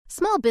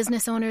Small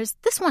business owners,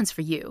 this one's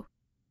for you.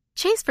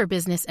 Chase for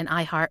Business and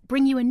iHeart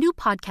bring you a new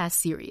podcast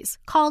series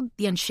called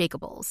The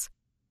Unshakables.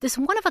 This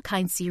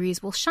one-of-a-kind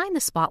series will shine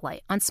the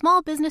spotlight on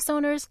small business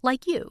owners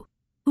like you,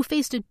 who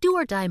faced a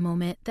do-or-die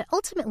moment that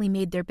ultimately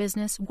made their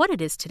business what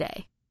it is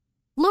today.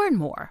 Learn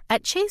more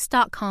at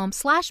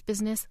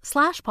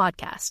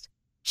chase.com/business/podcast.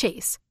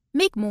 Chase,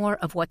 make more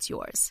of what's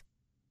yours.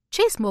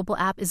 Chase mobile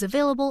app is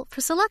available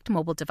for select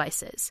mobile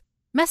devices.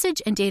 Message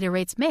and data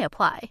rates may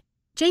apply.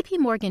 J.P.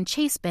 Morgan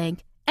Chase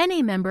Bank,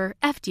 N.A. member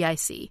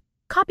FDIC.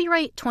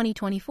 Copyright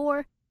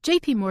 2024,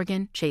 J.P.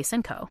 Morgan Chase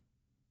 & Co.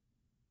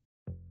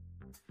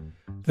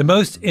 The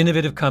most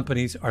innovative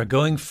companies are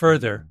going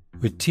further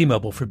with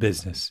T-Mobile for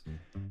Business.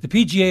 The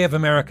PGA of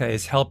America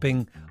is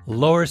helping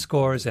lower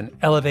scores and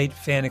elevate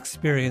fan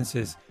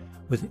experiences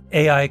with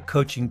AI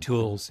coaching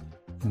tools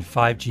and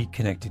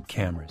 5G-connected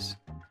cameras.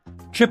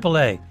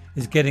 AAA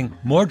is getting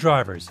more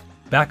drivers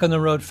back on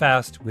the road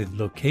fast with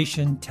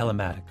location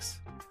telematics.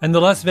 And the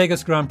Las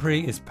Vegas Grand Prix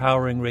is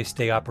powering race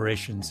day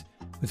operations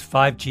with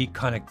 5G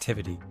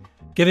connectivity,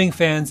 giving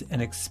fans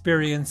an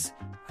experience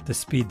at the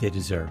speed they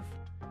deserve.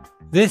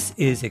 This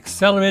is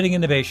accelerating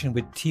innovation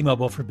with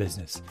T-Mobile for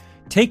Business.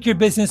 Take your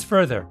business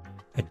further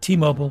at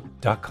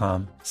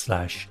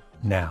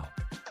T-Mobile.com/now.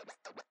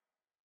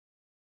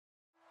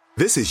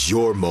 This is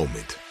your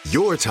moment,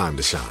 your time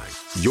to shine,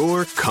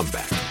 your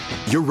comeback.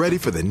 You're ready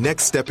for the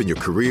next step in your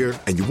career,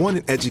 and you want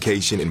an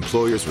education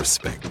employers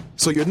respect.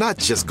 So you're not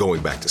just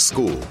going back to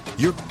school,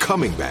 you're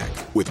coming back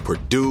with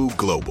Purdue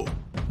Global.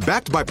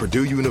 Backed by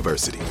Purdue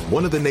University,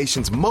 one of the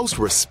nation's most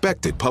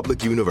respected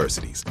public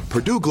universities,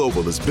 Purdue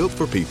Global is built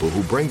for people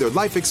who bring their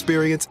life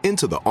experience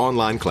into the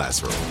online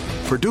classroom.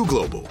 Purdue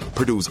Global,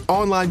 Purdue's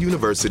online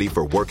university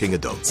for working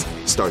adults.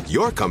 Start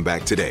your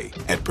comeback today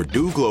at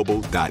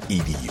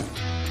purdueglobal.edu.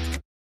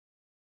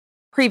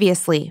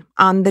 Previously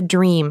on The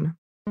Dream.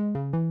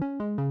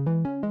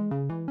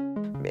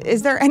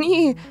 Is there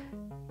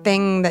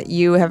anything that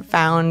you have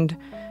found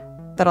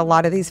that a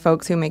lot of these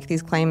folks who make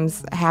these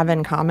claims have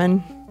in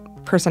common,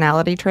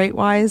 personality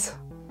trait-wise?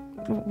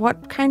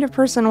 What kind of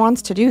person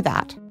wants to do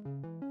that?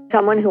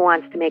 Someone who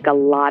wants to make a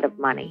lot of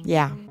money.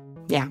 Yeah.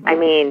 I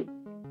mean,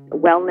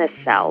 wellness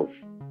sells,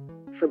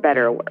 for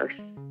better or worse.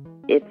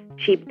 It's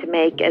cheap to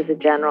make as a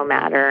general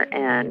matter,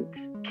 and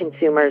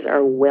consumers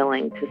are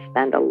willing to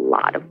spend a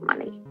lot of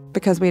money.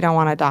 Because we don't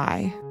want to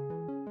die.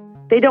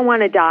 They don't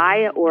want to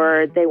die,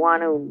 or they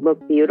want to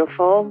look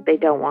beautiful. They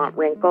don't want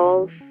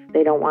wrinkles.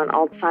 They don't want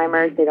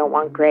Alzheimer's. They don't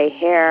want gray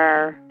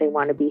hair. They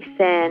want to be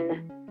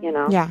thin, you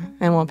know. Yeah,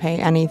 and we'll pay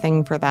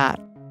anything for that.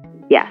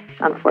 Yes,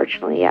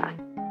 unfortunately, yes.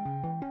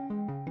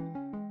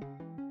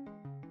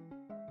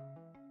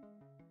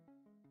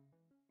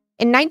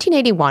 In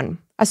 1981,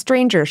 a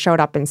stranger showed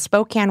up in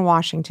Spokane,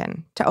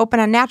 Washington, to open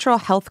a natural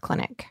health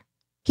clinic.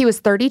 He was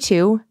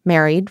 32,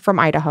 married, from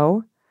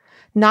Idaho.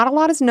 Not a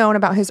lot is known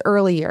about his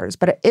early years,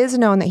 but it is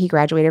known that he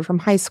graduated from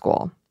high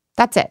school.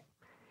 That's it.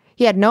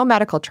 He had no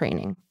medical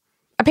training.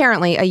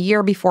 Apparently, a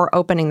year before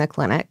opening the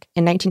clinic,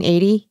 in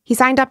 1980, he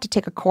signed up to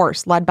take a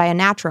course led by a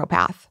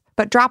naturopath,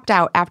 but dropped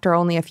out after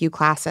only a few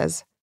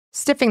classes,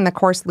 stiffing the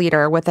course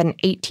leader with an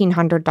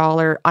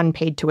 $1,800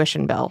 unpaid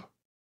tuition bill.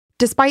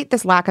 Despite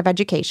this lack of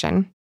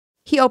education,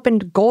 he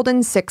opened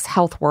Golden 6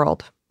 Health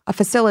World, a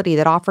facility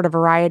that offered a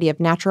variety of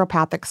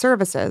naturopathic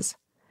services,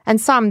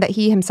 and some that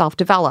he himself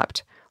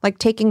developed, like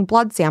taking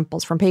blood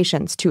samples from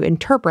patients to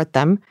interpret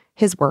them,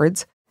 his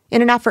words,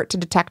 in an effort to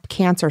detect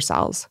cancer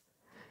cells.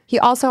 He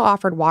also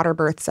offered water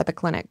births at the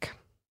clinic.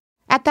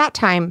 At that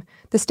time,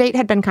 the state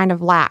had been kind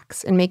of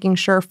lax in making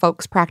sure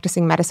folks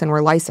practicing medicine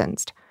were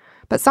licensed.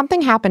 But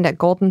something happened at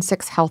Golden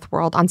 6 Health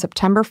World on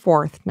September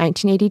 4th,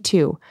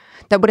 1982,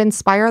 that would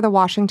inspire the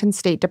Washington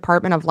State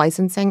Department of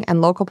Licensing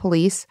and local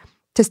police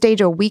to stage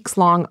a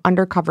weeks-long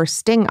undercover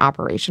sting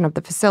operation of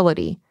the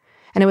facility,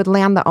 and it would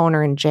land the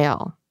owner in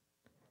jail.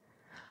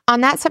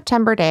 On that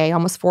September day,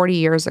 almost 40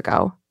 years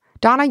ago,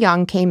 Donna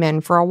Young came in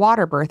for a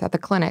water birth at the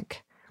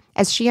clinic,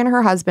 as she and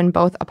her husband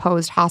both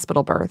opposed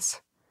hospital births.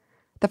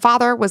 The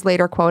father was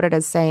later quoted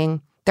as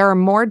saying, "There are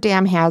more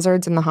damn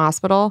hazards in the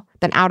hospital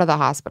than out of the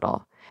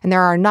hospital, and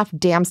there are enough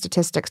damn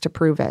statistics to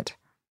prove it."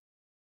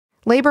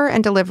 Labor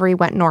and delivery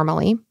went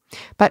normally,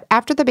 but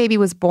after the baby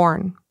was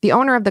born, the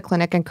owner of the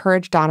clinic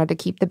encouraged Donna to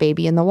keep the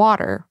baby in the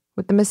water,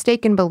 with the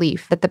mistaken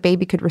belief that the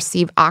baby could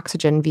receive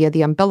oxygen via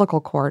the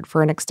umbilical cord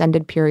for an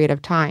extended period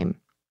of time.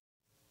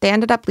 They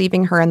ended up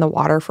leaving her in the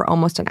water for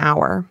almost an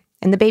hour,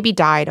 and the baby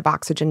died of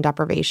oxygen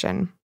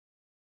deprivation.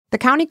 The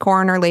county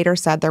coroner later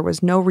said there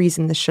was no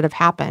reason this should have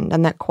happened,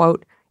 and that,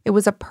 quote, "It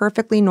was a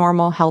perfectly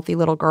normal, healthy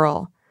little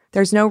girl.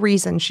 There's no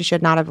reason she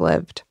should not have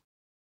lived."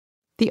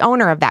 The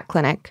owner of that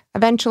clinic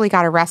eventually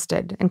got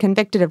arrested and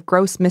convicted of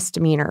gross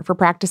misdemeanor for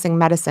practicing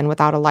medicine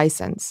without a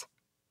license.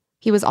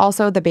 He was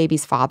also the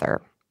baby's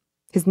father.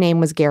 His name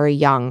was Gary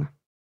Young.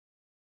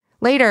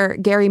 Later,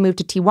 Gary moved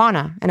to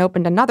Tijuana and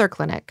opened another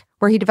clinic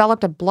where he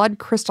developed a blood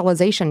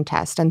crystallization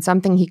test and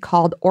something he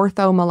called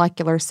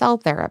orthomolecular cell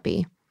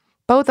therapy,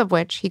 both of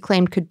which he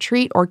claimed could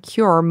treat or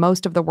cure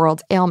most of the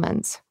world's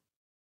ailments.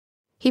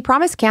 He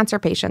promised cancer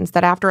patients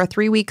that after a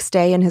 3-week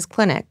stay in his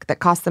clinic that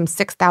cost them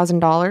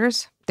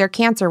 $6,000, their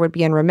cancer would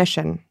be in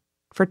remission.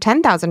 For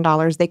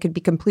 $10,000, they could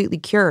be completely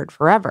cured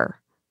forever.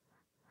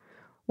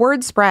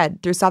 Word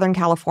spread through Southern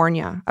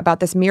California about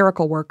this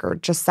miracle worker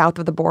just south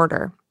of the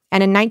border,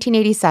 and in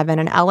 1987,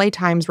 an LA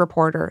Times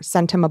reporter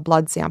sent him a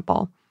blood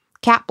sample,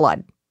 cat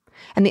blood,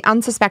 and the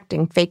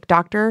unsuspecting fake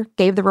doctor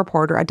gave the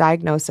reporter a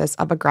diagnosis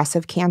of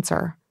aggressive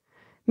cancer.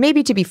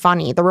 Maybe to be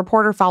funny, the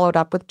reporter followed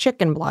up with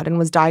chicken blood and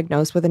was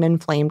diagnosed with an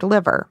inflamed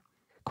liver.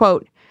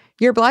 Quote,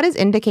 "Your blood is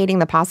indicating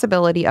the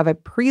possibility of a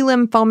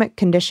pre-lymphomic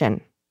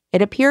condition.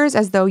 It appears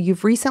as though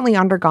you've recently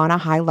undergone a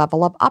high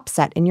level of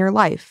upset in your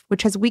life,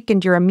 which has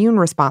weakened your immune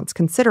response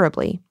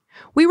considerably.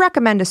 We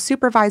recommend a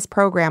supervised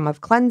program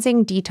of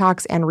cleansing,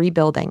 detox, and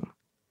rebuilding."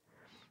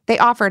 They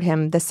offered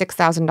him the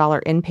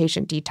 $6,000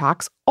 inpatient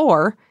detox,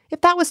 or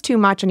if that was too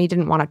much and he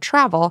didn't want to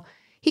travel,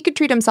 he could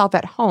treat himself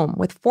at home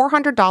with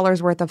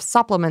 $400 worth of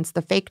supplements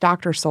the fake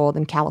doctor sold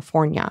in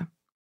California.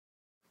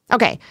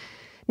 Okay,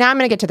 now I'm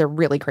going to get to the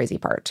really crazy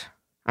part.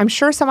 I'm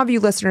sure some of you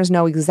listeners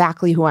know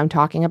exactly who I'm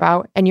talking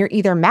about, and you're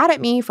either mad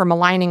at me for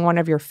maligning one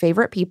of your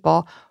favorite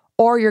people,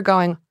 or you're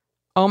going,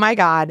 oh my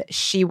God,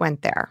 she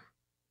went there.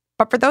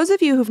 But for those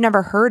of you who've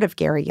never heard of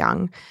Gary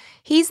Young,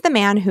 he's the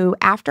man who,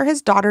 after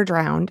his daughter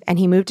drowned and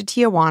he moved to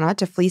Tijuana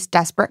to fleece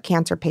desperate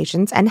cancer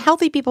patients and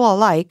healthy people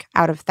alike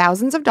out of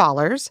thousands of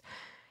dollars,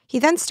 he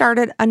then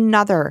started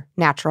another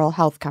natural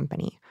health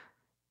company,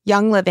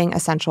 Young Living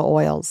Essential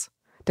Oils,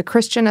 the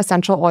Christian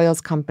essential oils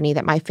company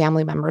that my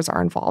family members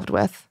are involved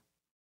with.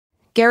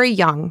 Gary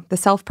Young, the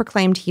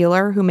self-proclaimed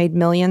healer who made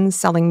millions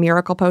selling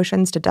miracle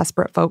potions to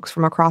desperate folks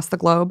from across the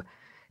globe,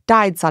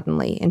 died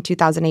suddenly in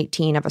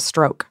 2018 of a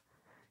stroke.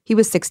 He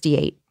was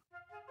 68.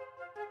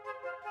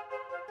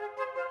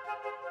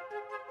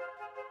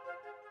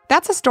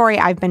 That's a story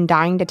I've been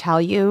dying to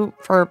tell you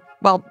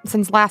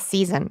since last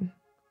season.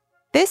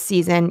 This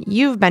season,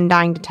 you've been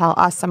dying to tell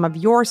us some of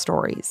your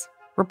stories,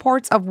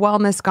 reports of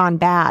wellness gone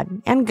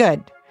bad and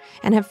good,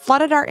 and have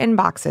flooded our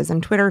inboxes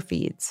and Twitter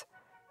feeds.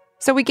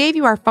 So we gave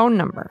you our phone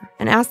number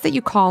and asked that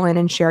you call in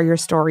and share your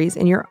stories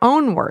in your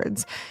own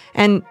words.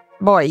 And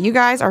boy, you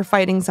guys are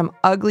fighting some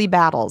ugly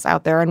battles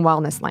out there in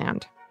wellness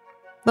land.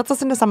 Let's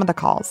listen to some of the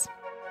calls.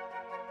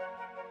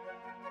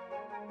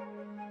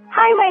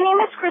 Hi, my name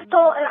is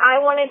Crystal, and I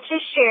wanted to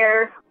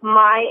share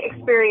my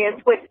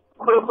experience with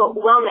quote-unquote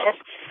wellness.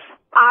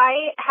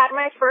 I had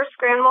my first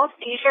grand mal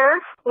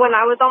seizure when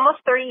I was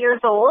almost 30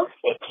 years old.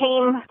 It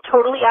came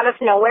totally out of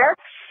nowhere.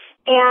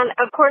 And,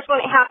 of course,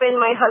 when it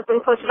happened, my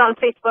husband posted on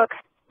Facebook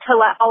to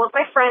let all of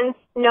my friends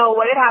know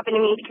what had happened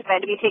to me because I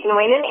had to be taken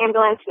away in an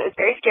ambulance, and it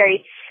was very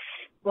scary.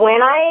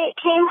 When I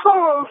came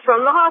home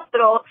from the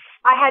hospital,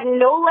 I had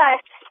no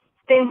less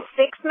than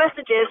 6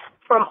 messages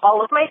from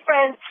all of my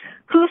friends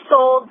who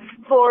sold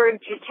for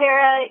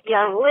doTERRA,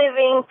 Young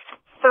Living,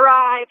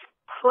 Thrive,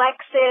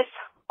 Plexus,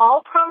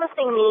 all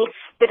promising me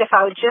that if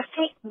I would just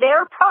take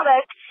their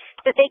product,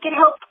 that they could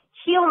help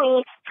heal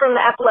me from the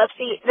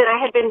epilepsy that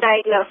I had been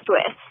diagnosed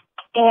with.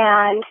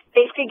 And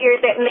they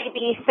figured that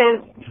maybe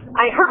since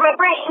I hurt my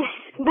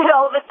brain, that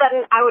all of a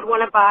sudden I would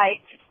want to buy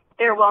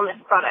their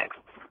wellness products.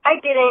 I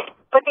didn't,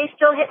 but they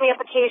still hit me up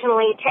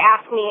occasionally to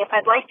ask me if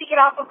I'd like to get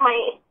off of my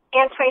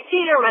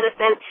anti-seizure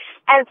medicine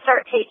and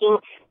start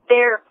taking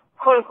their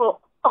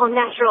quote-unquote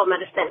all-natural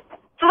medicine.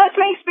 So that's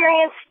my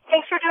experience.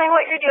 Thanks for doing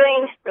what you're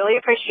doing. Really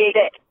appreciate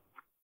it.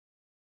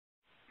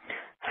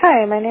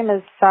 Hi, my name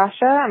is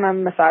Sasha. I'm a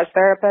massage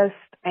therapist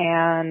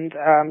and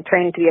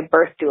training to be a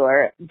birth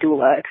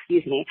doula,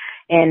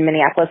 in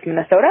Minneapolis,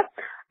 Minnesota.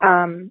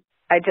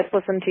 I just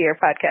listened to your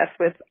podcast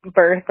with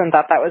birth and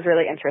thought that was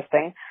really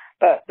interesting.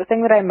 But the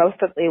thing that I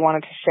mostly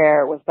wanted to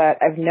share was that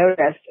I've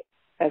noticed,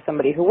 as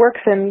somebody who works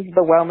in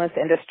the wellness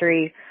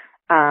industry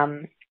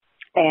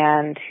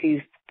and who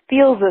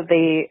feels that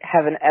they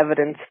have an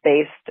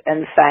evidence-based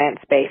and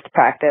science-based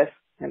practice,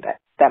 and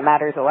that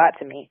matters a lot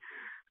to me,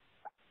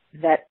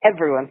 that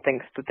everyone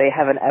thinks that they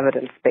have an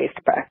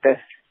evidence-based practice.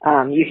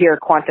 You hear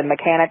quantum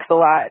mechanics a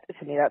lot.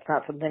 To me, that's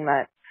not something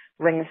that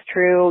rings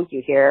true.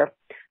 You hear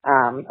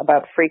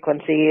about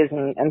frequencies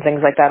and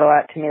things like that a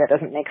lot. To me, that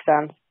doesn't make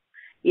sense.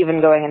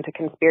 Even going into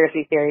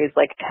conspiracy theories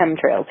like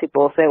chemtrails,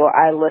 people will say, well,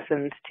 I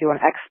listened to an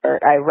expert.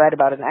 I read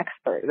about an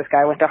expert. This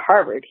guy went to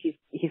Harvard.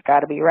 He's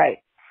got to be right.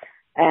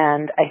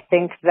 And I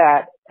think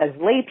that as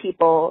lay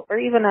people, or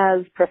even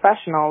as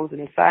professionals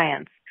in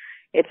science,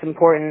 it's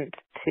important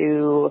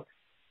to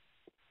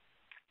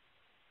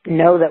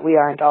know that we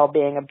aren't all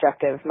being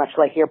objective, much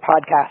like your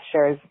podcast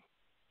shares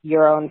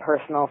your own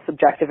personal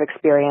subjective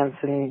experience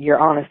and you're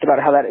honest about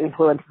how that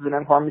influences and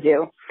informs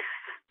you.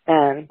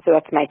 And so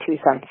that's my 2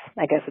 cents.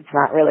 I guess it's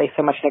not really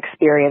so much an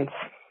experience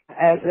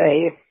as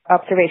a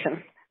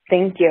observation.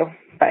 Thank you.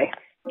 Bye.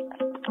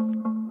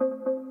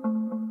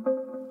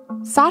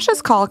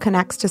 Sasha's call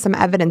connects to some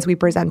evidence we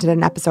presented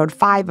in episode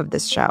 5 of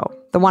this show,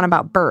 the one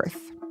about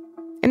birth.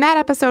 In that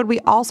episode, we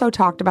also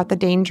talked about the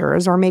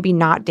dangers, or maybe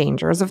not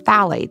dangers, of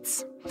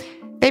phthalates.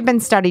 They've been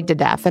studied to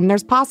death, and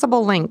there's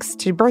possible links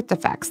to birth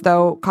defects,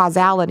 though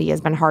causality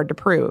has been hard to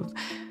prove.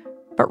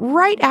 But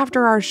right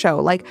after our show,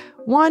 like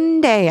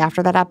one day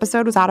after that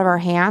episode was out of our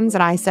hands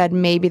and I said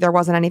maybe there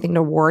wasn't anything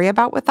to worry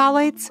about with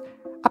phthalates,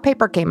 a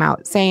paper came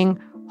out saying,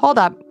 hold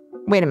up,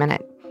 wait a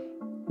minute.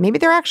 Maybe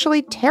they're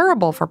actually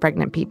terrible for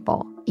pregnant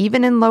people,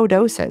 even in low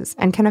doses,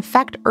 and can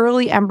affect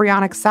early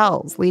embryonic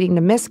cells, leading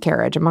to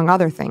miscarriage, among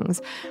other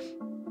things.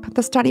 But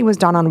the study was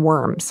done on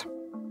worms.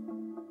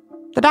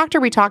 The doctor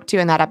we talked to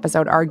in that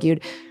episode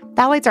argued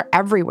phthalates are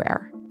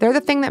everywhere. They're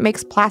the thing that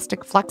makes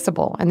plastic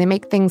flexible, and they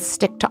make things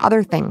stick to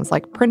other things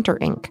like printer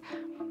ink.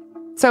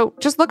 So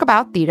just look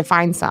about thee to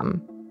find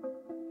some.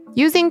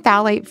 Using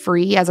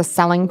phthalate-free as a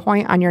selling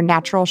point on your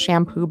natural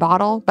shampoo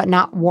bottle, but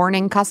not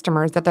warning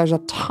customers that there's a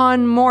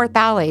ton more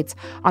phthalates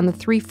on the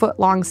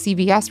 3-foot-long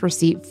CVS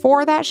receipt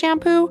for that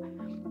shampoo,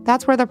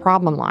 that's where the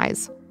problem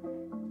lies.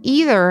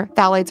 Either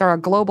phthalates are a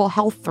global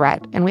health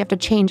threat and we have to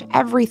change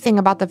everything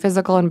about the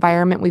physical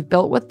environment we've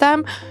built with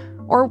them,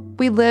 or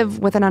we live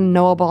with an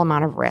unknowable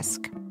amount of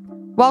risk.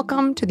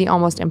 Welcome to the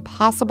almost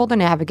impossible to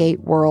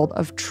navigate world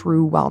of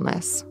true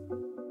wellness.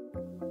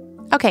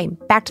 Okay,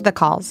 back to the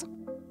calls.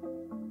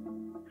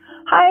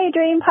 Hi,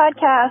 Dream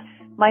Podcast.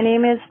 My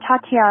name is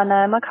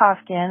Tatiana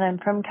Makovkin. I'm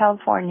from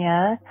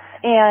California,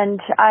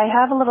 and I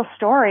have a little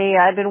story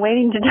I've been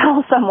waiting to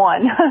tell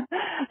someone,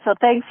 so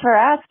thanks for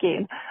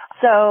asking.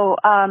 So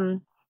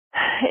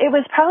it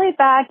was probably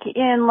back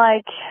in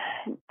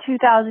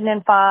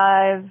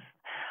 2005.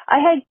 I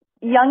had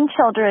young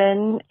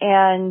children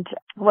and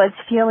was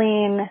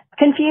feeling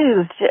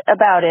confused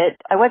about it.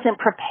 I wasn't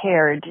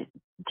prepared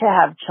to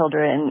have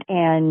children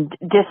and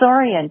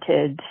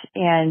disoriented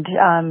and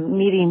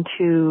needing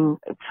to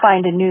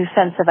find a new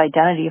sense of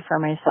identity for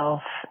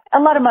myself. A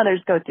lot of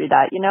mothers go through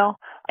that, you know?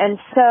 And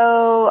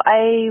so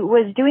I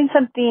was doing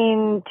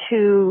something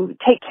to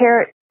take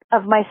care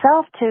of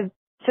myself, to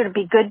sort of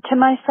be good to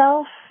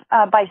myself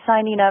by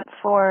signing up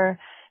for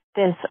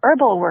this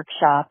herbal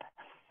workshop.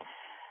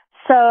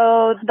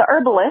 So the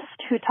herbalist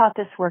who taught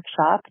this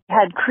workshop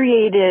had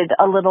created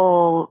a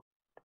little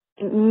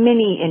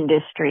mini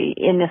industry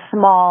in a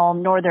small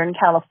Northern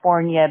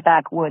California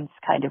backwoods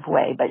kind of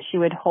way, but she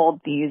would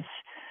hold these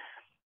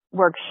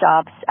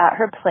workshops at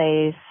her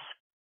place.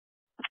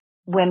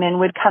 Women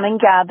would come and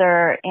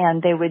gather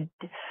and they would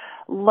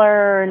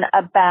learn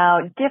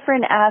about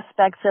different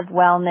aspects of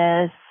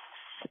wellness,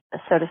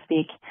 so to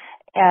speak,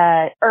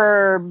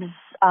 herbs,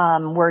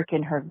 work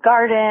in her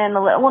garden.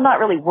 Well, not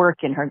really work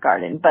in her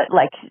garden, but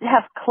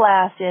have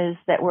classes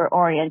that were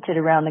oriented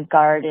around the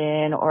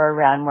garden or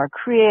around more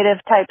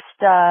creative type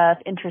stuff,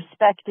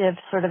 introspective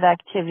sort of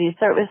activities.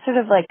 So it was sort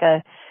of like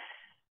a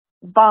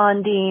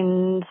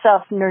bonding,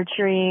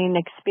 self-nurturing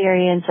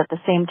experience at the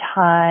same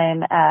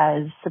time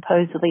as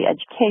supposedly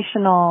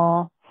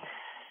educational.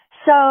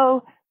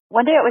 So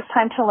one day it was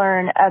time to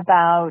learn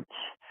about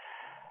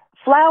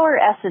flower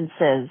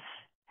essences.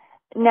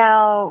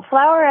 Now,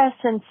 flower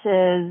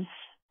essences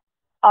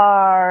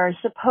are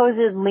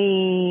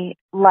supposedly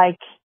like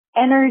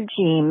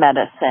energy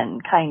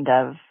medicine, kind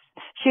of.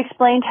 She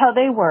explained how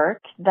they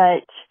work,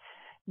 that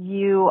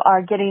you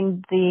are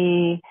getting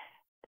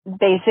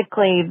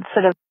basically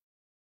sort of...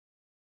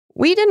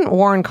 We didn't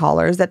warn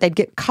callers that they'd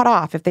get cut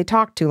off if they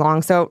talked too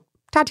long, so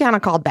Tatiana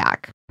called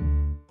back.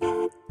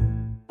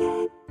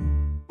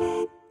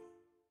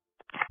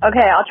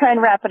 Okay, I'll try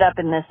and wrap it up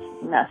in this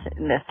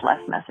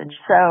last message.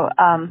 So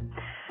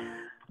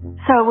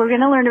we're going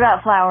to learn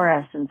about flower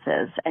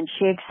essences, and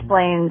she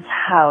explains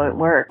how it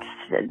works.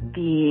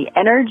 The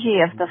energy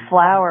of the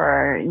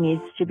flower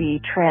needs to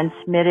be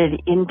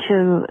transmitted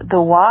into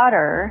the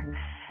water,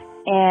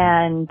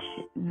 and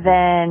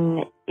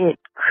then it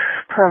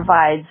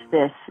provides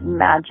this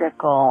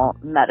magical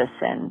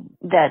medicine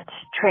that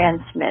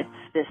transmits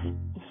this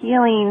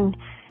healing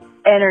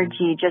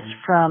energy just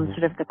from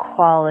sort of the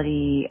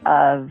quality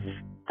of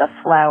the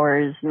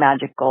flower's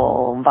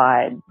magical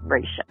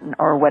vibration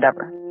or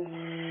whatever.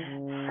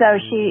 So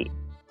she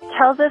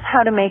tells us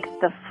how to make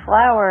the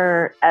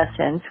flower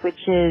essence,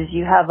 which is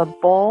you have a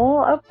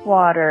bowl of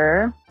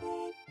water.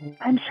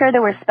 I'm sure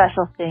there were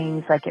special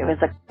things, like it was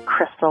a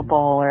crystal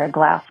bowl or a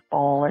glass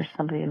bowl or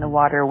something, and the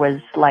water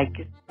was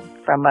like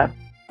from a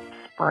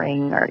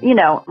spring or,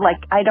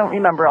 I don't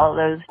remember all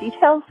those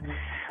details.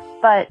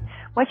 But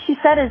what she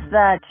said is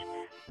that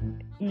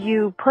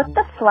you put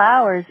the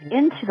flowers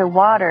into the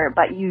water,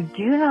 but you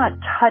do not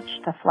touch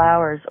the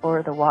flowers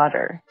or the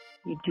water.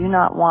 You do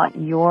not want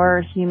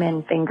your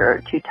human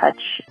finger to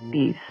touch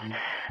these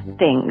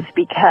things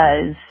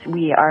because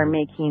we are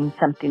making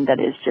something that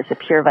is just a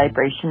pure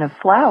vibration of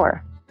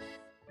flower.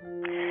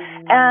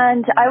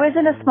 And I was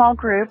in a small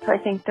group. I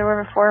think there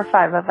were 4 or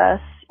 5 of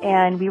us,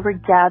 and we were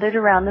gathered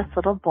around this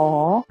little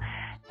bowl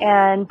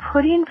and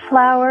putting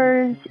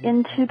flowers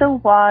into the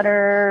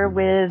water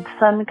with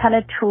some kind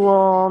of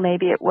tool.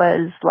 Maybe it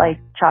was like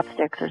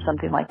chopsticks or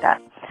something like that.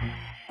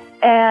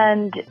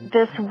 And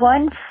this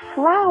one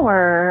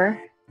flower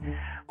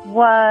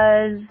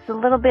was a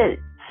little bit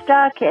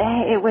stuck.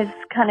 It was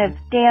kind of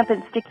damp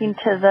and sticking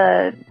to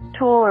the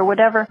tool or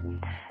whatever.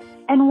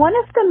 And one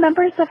of the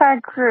members of our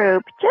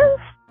group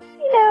just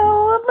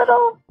a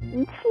little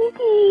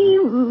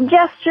sneaky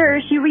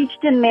gesture. She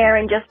reached in there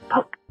and just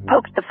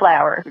poked the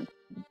flower,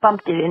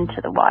 bumped it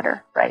into the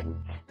water, right?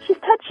 She's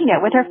touching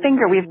it with her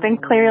finger. We've been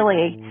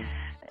clearly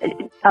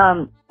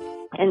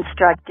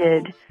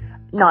instructed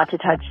not to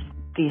touch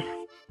these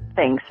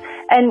things.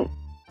 And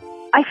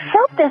I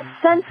felt this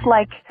sense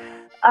like,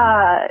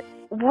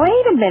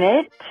 wait a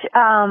minute,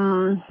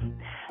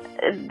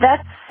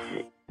 that's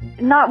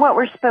not what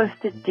we're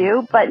supposed to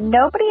do, but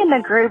nobody in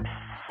the group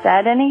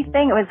said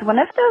anything. It was one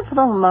of those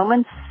little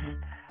moments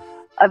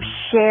of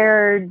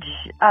shared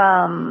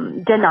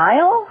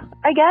denial,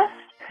 I guess.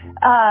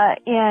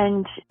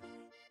 And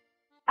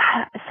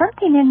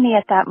something in me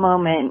at that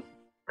moment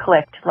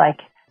clicked, like,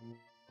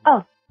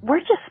 oh,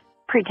 we're just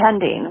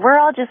pretending. We're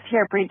all just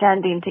here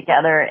pretending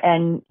together,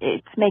 and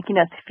it's making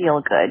us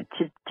feel good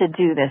to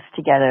do this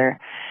together.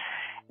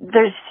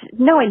 There's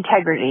no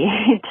integrity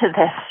to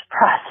this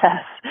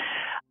process.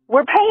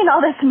 We're paying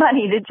all this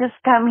money to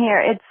just come here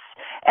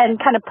and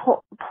kind of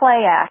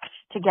play act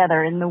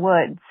together in the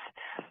woods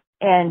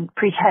and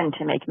pretend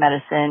to make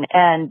medicine.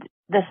 And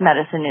this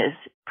medicine is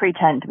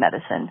pretend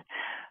medicine.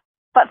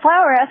 But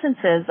flower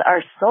essences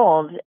are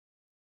sold.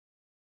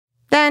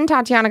 Then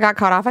Tatiana got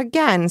cut off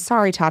again.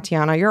 Sorry,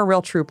 Tatiana, you're a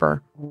real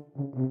trooper.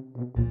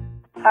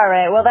 All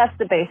right, well, that's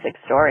the basic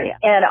story.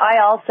 And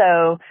I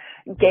also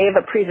gave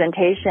a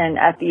presentation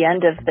at the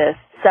end of this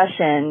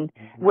session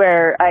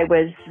where I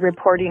was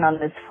reporting on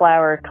this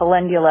flower,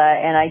 calendula,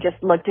 and I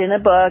just looked in a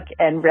book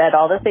and read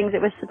all the things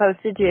it was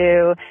supposed to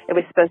do. It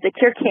was supposed to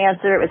cure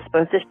cancer. It was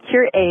supposed to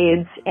cure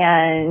AIDS,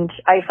 and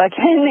I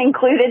fucking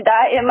included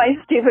that in my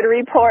stupid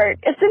report.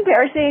 It's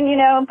embarrassing,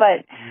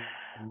 but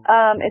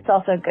it's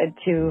also good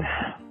to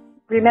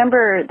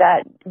remember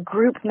that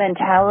group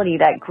mentality,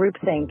 that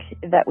groupthink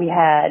that we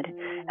had,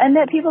 and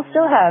that people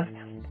still have.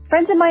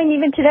 Friends of mine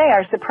even today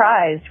are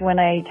surprised when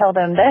I tell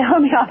them that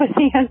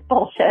homeopathy is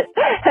bullshit,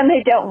 and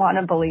they don't want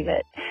to believe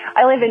it.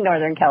 I live in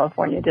Northern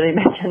California. Did I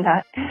mention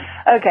that?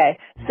 Okay.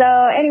 So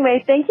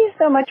anyway, thank you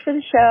so much for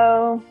the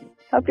show.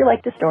 Hope you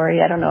liked the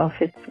story. I don't know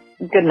if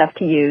it's good enough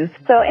to use.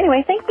 So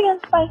anyway, thanks again.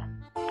 Bye.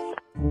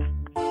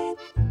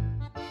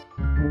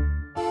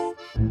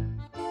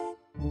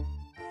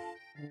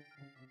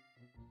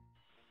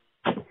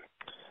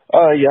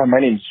 Yeah, my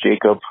name's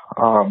Jacob.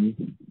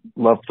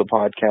 Love the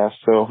podcast.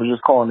 So I was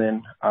just calling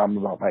in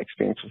about my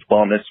experience with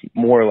wellness,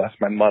 more or less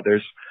my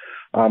mother's.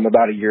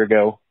 About a year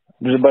ago,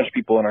 there's a bunch of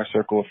people in our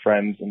circle of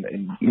friends,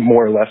 and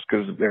more or less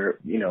because they're,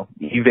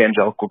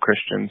 evangelical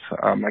Christians.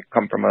 I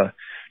come from a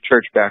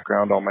church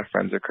background. All my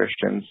friends are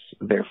Christians.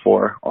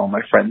 Therefore, all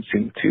my friends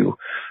seem to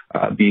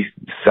be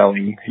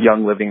selling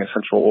Young Living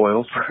essential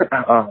oils.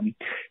 And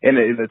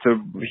it's a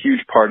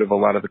huge part of a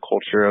lot of the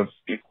culture of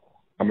people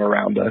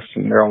around us,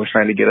 and they're always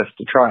trying to get us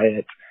to try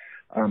it,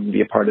 be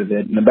a part of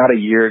it. And about a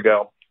year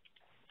ago,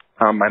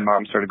 my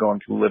mom started going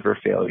through liver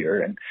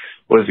failure and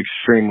was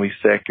extremely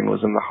sick and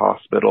was in the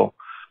hospital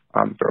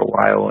for a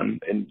while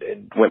and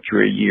went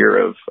through a year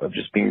of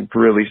just being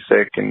really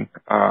sick, and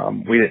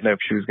we didn't know if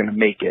she was going to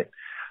make it.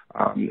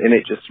 And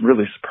it just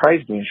really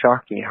surprised me and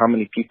shocked me how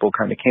many people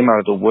kind of came out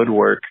of the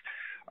woodwork,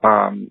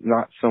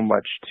 not so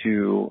much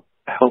to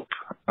help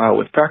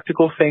with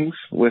practical things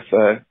with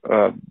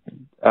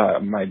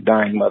my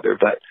dying mother,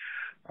 but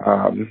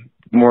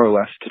more or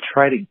less to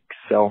try to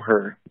sell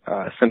her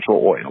essential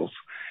oils.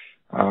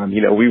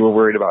 We were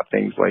worried about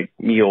things like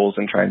meals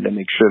and trying to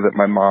make sure that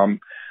my mom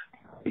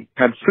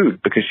had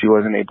food because she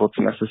wasn't able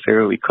to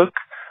necessarily cook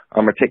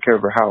or take care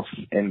of her house.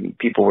 And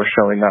people were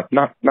showing up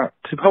not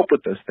to help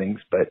with those things,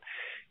 but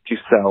to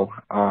sell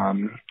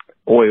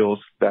oils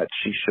that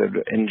she should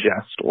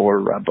ingest or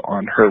rub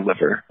on her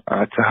liver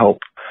to help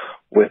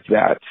with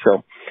that.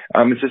 So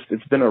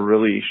it's been a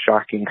really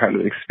shocking kind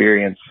of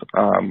experience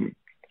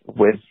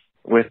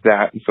with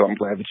that. And so I'm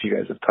glad that you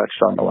guys have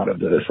touched on a lot of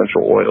the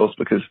essential oils,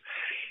 because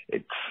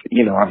it's,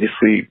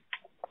 obviously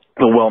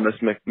the wellness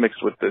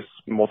mixed with this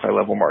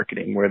multi-level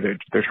marketing where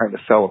they're trying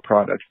to sell a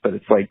product, but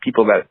it's like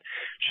people that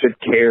should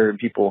care, and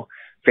people,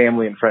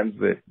 family and friends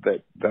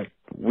that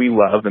we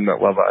love and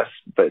that love us.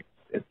 But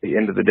at the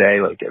end of the day,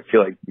 like, I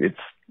feel like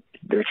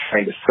they're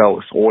trying to sell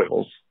us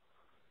oils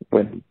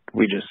when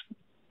we just,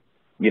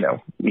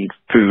 need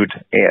food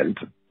and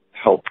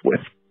help with,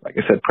 like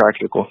I said,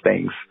 practical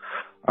things,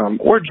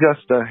 or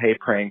just hey,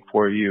 praying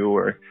for you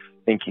or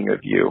thinking of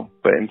you.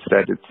 But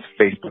instead, it's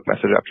Facebook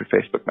message after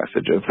Facebook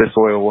message of this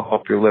oil will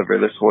help your liver.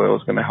 This oil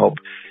is going to help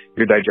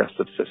your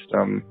digestive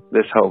system.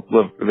 This oil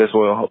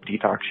will help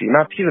detox you.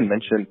 Not to even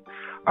mention,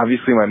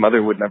 obviously, my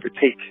mother would never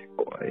take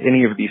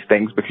any of these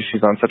things because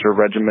she's on such a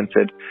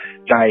regimented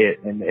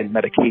diet and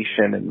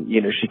medication, and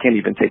she can't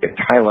even take a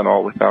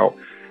Tylenol without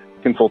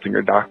consulting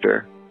her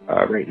doctor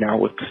right now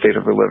with the state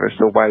of her liver.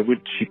 So why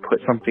would she put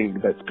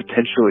something that's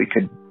potentially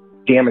could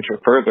damage her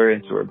further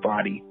into her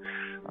body?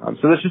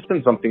 So that's just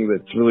been something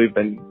that's really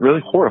been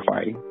really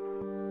horrifying.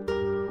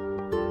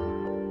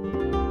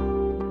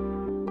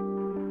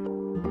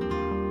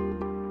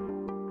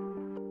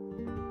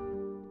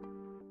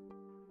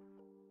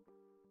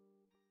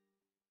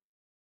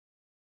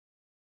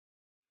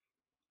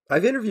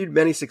 I've interviewed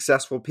many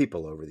successful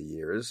people over the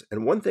years,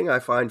 and one thing I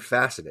find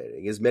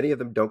fascinating is many of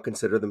them don't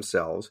consider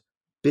themselves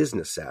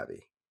business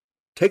savvy.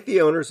 Take the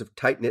owners of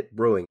Tight Knit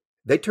Brewing.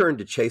 They turned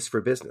to Chase for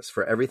Business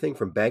for everything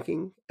from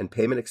banking and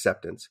payment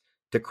acceptance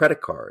to credit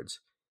cards,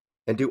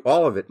 and do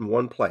all of it in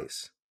one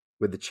place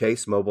with the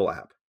Chase mobile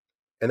app.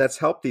 And that's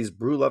helped these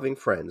brew-loving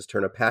friends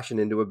turn a passion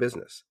into a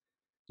business.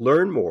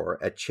 Learn more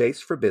at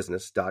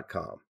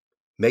chaseforbusiness.com.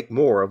 Make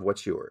more of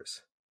what's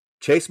yours.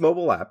 Chase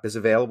mobile app is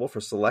available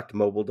for select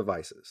mobile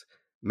devices.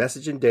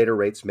 Message and data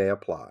rates may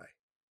apply.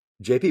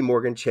 JP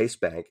Morgan Chase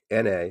Bank,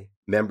 N.A.,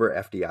 member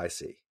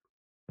FDIC.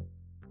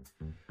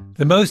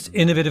 The most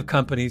innovative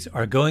companies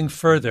are going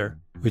further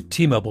with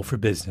T-Mobile for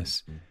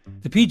Business.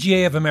 The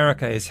PGA of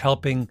America is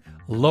helping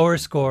lower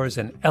scores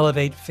and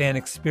elevate fan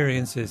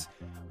experiences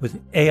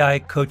with AI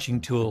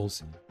coaching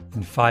tools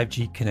and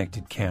 5G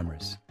connected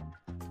cameras.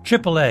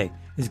 AAA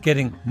is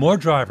getting more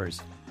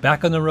drivers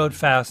back on the road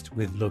fast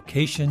with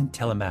location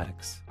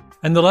telematics.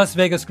 And the Las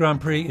Vegas Grand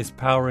Prix is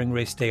powering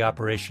race day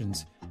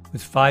operations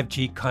with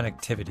 5G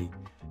connectivity,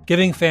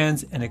 giving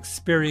fans an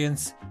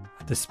experience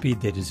at the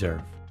speed they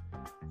deserve.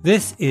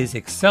 This is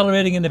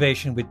accelerating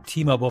innovation with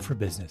T-Mobile for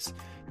Business.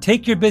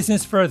 Take your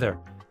business further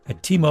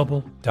at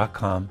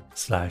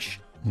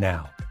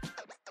T-Mobile.com/now.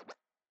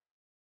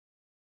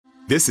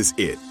 This is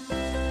it.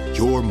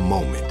 Your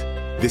moment.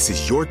 This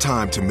is your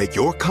time to make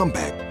your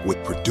comeback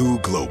with Purdue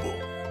Global.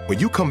 When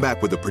you come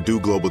back with a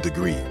Purdue Global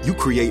degree, you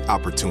create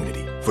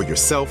opportunity for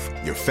yourself,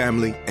 your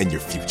family, and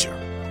your future.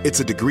 It's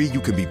a degree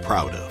you can be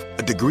proud of,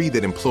 a degree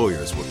that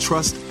employers will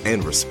trust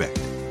and respect.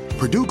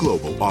 Purdue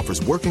Global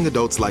offers working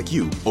adults like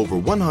you over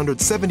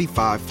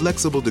 175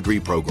 flexible degree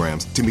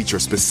programs to meet your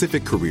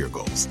specific career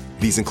goals.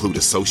 These include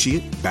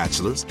associate,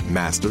 bachelor's,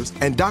 master's,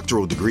 and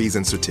doctoral degrees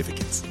and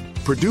certificates.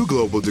 Purdue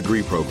Global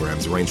degree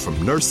programs range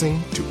from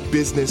nursing to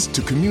business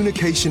to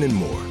communication and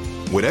more.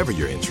 Whatever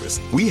your interest,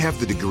 we have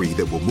the degree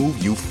that will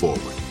move you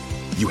forward.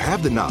 You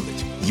have the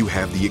knowledge, you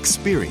have the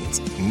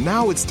experience.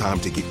 Now it's time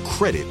to get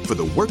credit for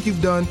the work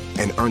you've done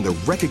and earn the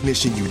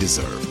recognition you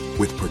deserve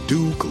with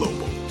Purdue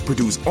Global,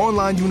 Purdue's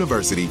online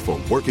university for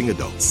working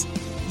adults.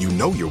 You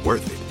know you're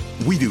worth it.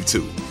 We do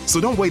too. So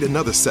don't wait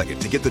another second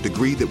to get the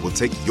degree that will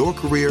take your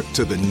career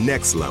to the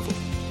next level.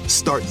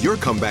 Start your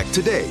comeback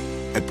today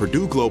at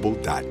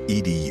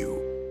purdueglobal.edu.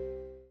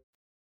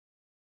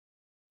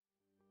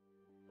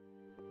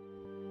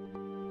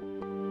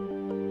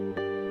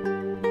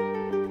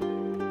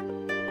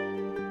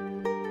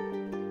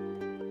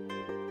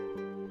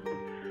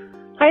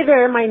 Hi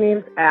there, my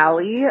name's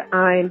Allie.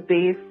 I'm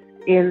based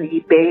in the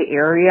Bay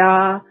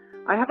Area.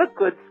 I have a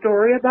good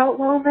story about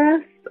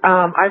wellness.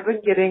 I've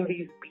been getting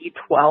these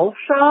B12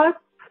 shots.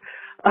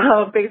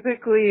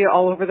 Basically,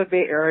 all over the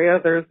Bay Area,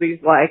 there's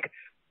these like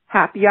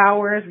happy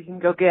hours. You can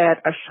go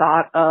get a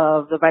shot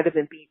of the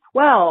vitamin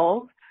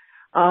B12.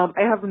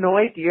 I have no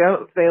idea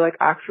if they like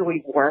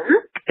actually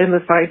work, and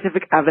the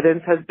scientific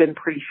evidence has been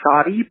pretty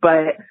shoddy,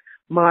 but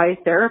my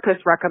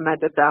therapist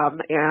recommended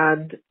them,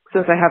 and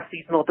since I have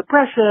seasonal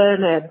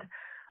depression and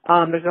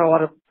there's a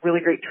lot of really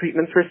great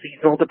treatments for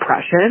seasonal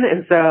depression,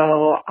 and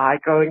so I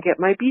go and get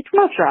my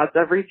B12 shots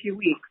every few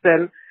weeks,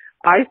 and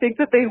I think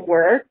that they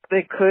work.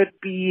 They could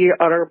be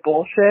utter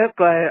bullshit,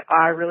 but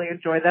I really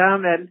enjoy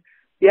them, and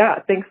yeah,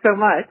 thanks so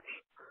much.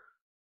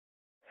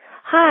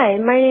 Hi,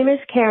 my name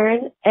is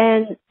Karen,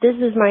 and this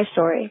is my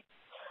story.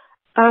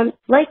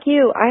 Like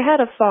you, I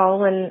had a fall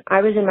when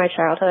I was in my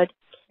childhood.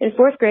 In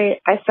 4th grade,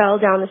 I fell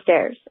down the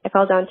stairs. I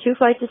fell down 2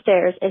 flights of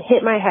stairs and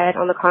hit my head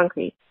on the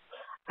concrete.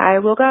 I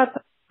woke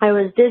up. I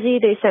was dizzy.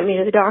 They sent me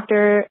to the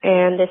doctor,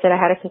 and they said I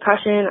had a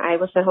concussion. I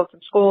was sent home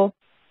from school.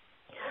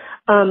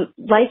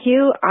 Like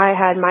you, I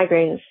had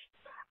migraines.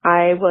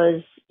 I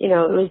was, it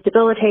was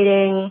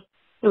debilitating.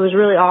 It was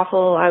really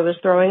awful. I was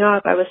throwing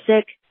up. I was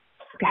sick.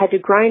 I had to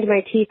grind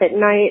my teeth at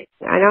night.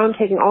 And now I'm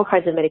taking all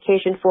kinds of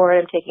medication for it.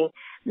 I'm taking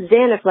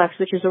Xanaflex,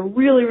 which is a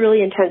really,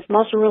 really intense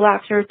muscle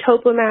relaxer,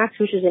 Topamax,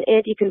 which is an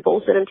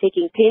anticonvulsant. I'm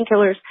taking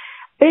painkillers.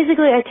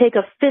 Basically, I take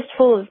a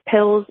fistful of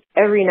pills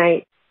every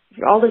night,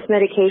 all this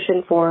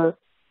medication for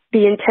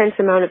the intense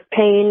amount of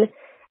pain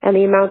and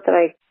the amount that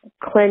I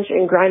clench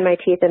and grind my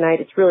teeth at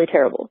night. It's really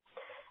terrible.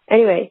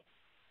 Anyway,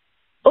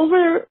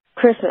 over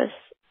Christmas,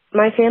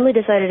 my family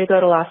decided to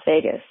go to Las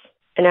Vegas.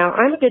 And now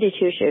I'm a goody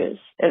two-shoes,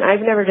 and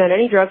I've never done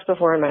any drugs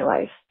before in my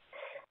life.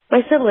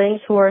 My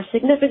siblings, who are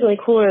significantly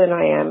cooler than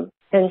I am,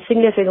 and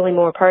significantly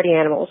more party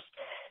animals,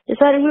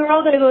 decided we were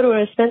all going to go to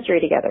a dispensary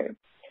together.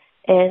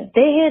 And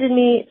they handed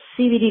me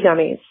CBD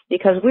gummies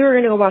because we were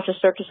going to go watch a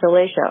Cirque du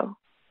Soleil show.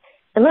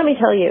 And let me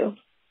tell you,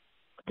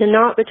 the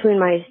knot between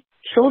my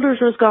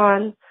shoulders was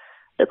gone,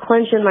 the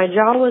clench in my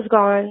jaw was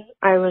gone,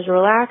 I was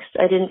relaxed,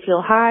 I didn't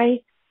feel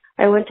high.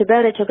 I went to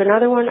bed, I took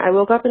another one, I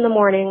woke up in the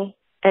morning,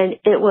 and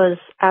it was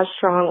as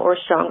strong or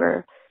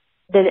stronger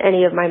than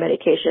any of my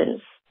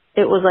medications.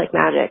 It was like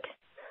magic.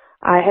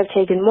 I have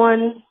taken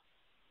one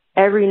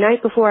every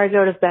night before I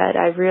go to bed.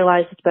 I've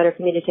realized it's better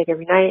for me to take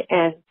every night,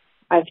 and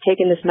I've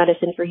taken this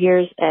medicine for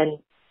years, and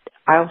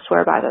I'll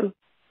swear by them.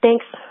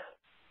 Thanks.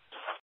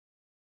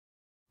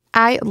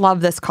 I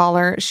love this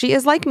caller. She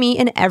is like me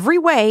in every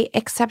way,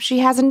 except she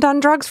hasn't done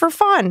drugs for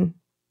fun.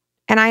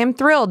 And I am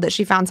thrilled that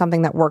she found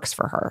something that works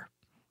for her.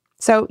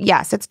 So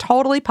yes, it's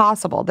totally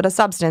possible that a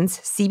substance,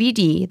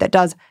 CBD, that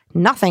does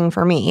nothing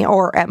for me,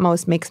 or at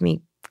most makes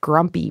me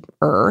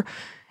grumpy-er,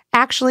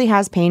 actually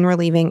has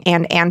pain-relieving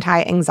and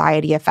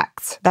anti-anxiety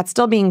effects. That's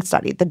still being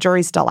studied. The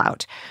jury's still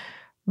out.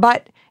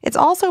 But it's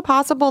also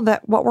possible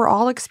that what we're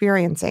all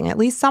experiencing, at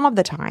least some of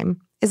the time,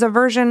 is a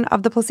version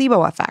of the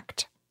placebo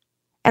effect.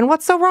 And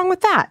what's so wrong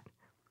with that?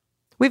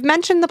 We've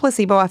mentioned the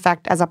placebo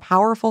effect as a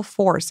powerful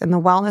force in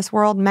the wellness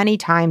world many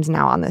times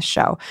now on this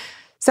show.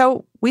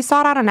 So we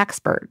sought out an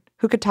expert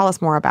who could tell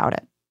us more about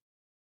it.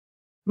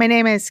 My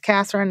name is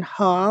Catherine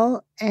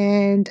Hall,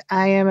 and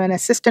I am an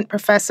assistant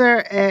professor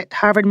at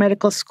Harvard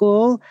Medical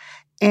School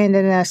and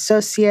an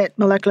associate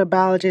molecular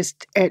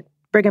biologist at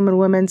Brigham and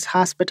Women's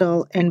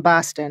Hospital in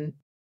Boston.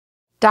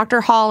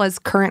 Dr. Hall is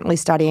currently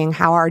studying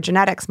how our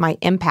genetics might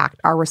impact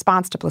our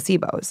response to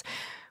placebos,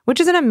 which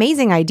is an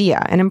amazing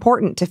idea and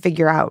important to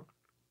figure out.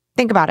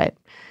 Think about it.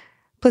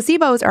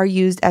 Placebos are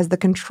used as the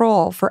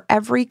control for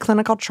every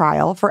clinical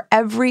trial for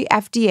every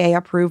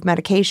FDA-approved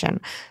medication.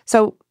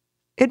 So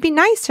it'd be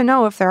nice to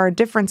know if there are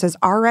differences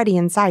already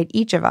inside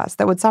each of us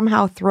that would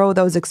somehow throw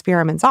those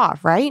experiments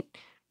off, right?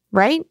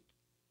 Right?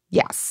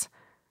 Yes.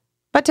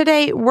 But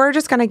today, we're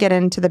just going to get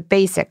into the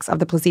basics of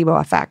the placebo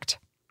effect.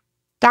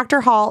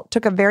 Dr. Hall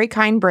took a very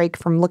kind break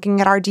from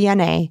looking at our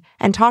DNA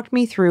and talked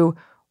me through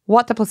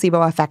what the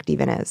placebo effect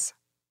even is.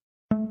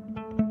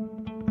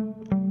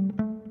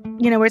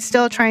 We're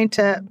still trying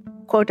to,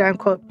 quote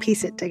unquote,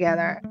 piece it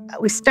together.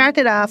 We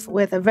started off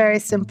with a very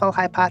simple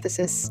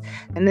hypothesis,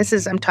 and this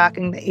is, I'm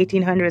talking the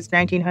 1800s,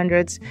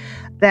 1900s,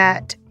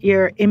 that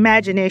your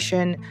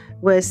imagination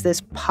was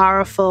this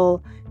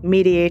powerful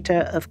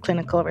mediator of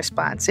clinical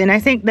response. And I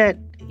think that,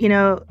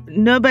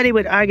 nobody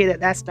would argue that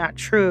that's not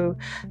true,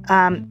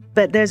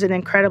 but there's an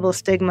incredible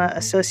stigma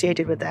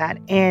associated with that.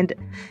 And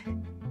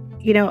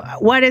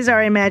what is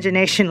our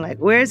imagination like?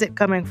 Where is it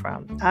coming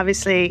from?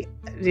 Obviously,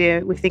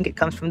 we think it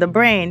comes from the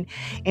brain.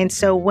 And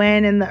so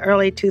when in the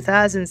early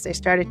 2000s, they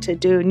started to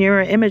do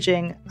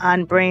neuroimaging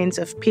on brains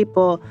of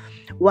people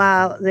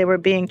while they were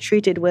being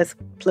treated with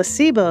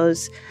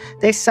placebos,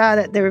 they saw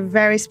that there were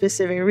very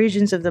specific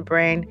regions of the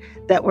brain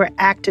that were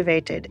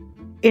activated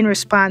in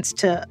response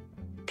to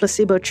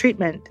placebo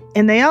treatment.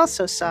 And they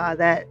also saw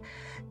that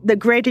the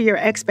greater your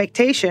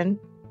expectation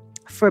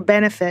for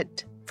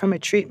benefit from a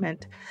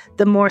treatment,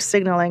 the more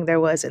signaling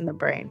there was in the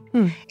brain.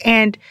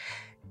 And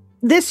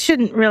this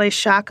shouldn't really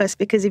shock us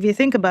because if you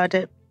think about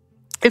it,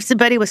 if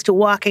somebody was to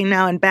walk in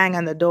now and bang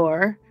on the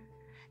door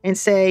and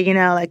say, you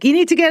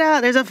need to get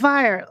out, there's a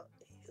fire,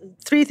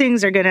 three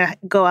things are going to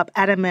go up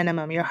at a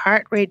minimum. Your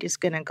heart rate is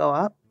going to go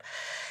up,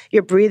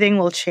 your breathing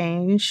will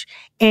change,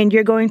 and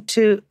you're going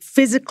to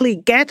physically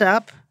get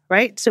up,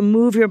 right? So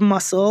move your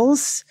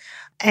muscles,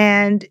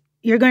 and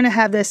you're going to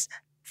have this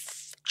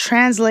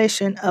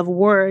translation of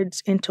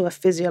words into a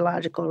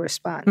physiological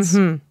response.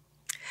 Mm-hmm.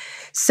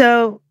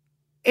 So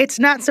it's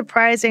not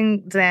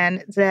surprising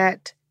then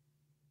that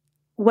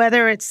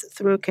whether it's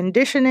through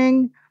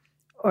conditioning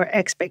or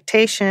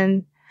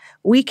expectation,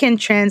 we can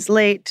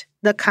translate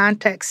the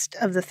context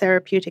of the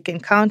therapeutic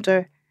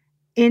encounter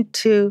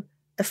into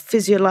a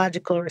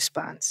physiological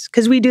response.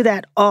 Because we do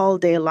that all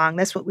day long.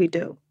 That's what we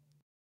do.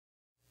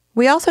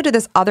 We also do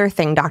this other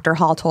thing Dr.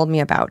 Hall told me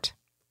about,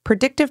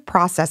 predictive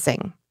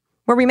processing,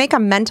 where we make a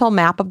mental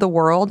map of the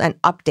world and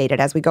update it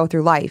as we go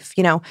through life,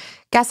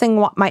 guessing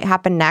what might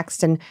happen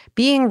next and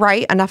being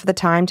right enough of the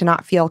time to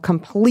not feel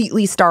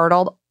completely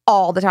startled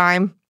all the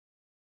time.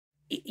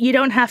 You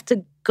don't have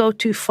to go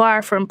too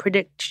far from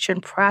prediction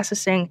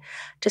processing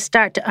to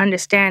start to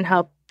understand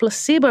how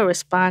placebo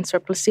response or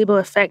placebo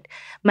effect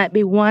might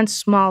be one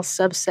small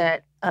subset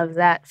of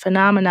that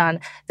phenomenon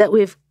that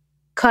we've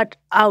cut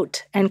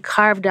out and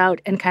carved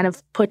out and kind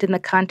of put in the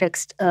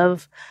context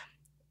of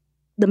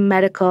the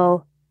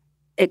medical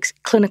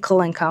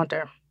clinical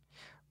encounter.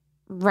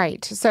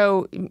 Right.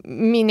 So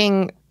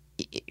meaning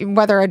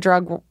whether a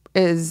drug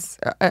is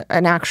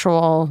an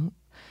actual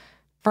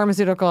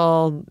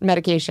pharmaceutical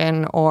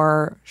medication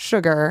or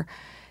sugar,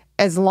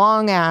 as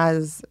long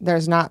as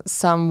there's not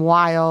some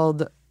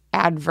wild,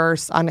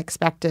 adverse,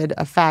 unexpected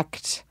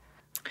effect,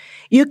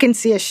 you can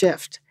see a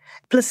shift.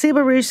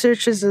 Placebo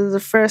researchers are the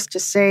first to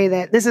say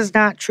that this is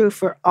not true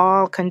for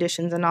all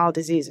conditions and all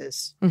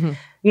diseases.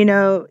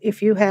 Mm-hmm.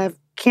 If you have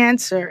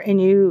cancer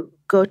and you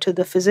go to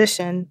the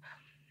physician,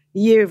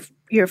 you're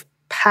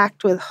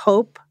packed with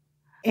hope.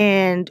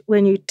 And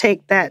when you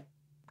take that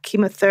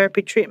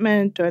chemotherapy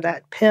treatment or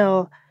that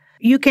pill,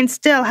 you can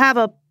still have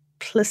a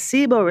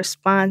placebo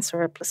response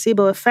or a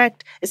placebo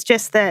effect. It's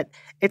just that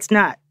it's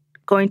not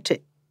going to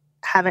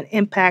have an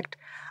impact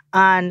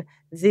on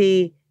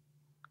the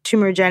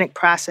tumorigenic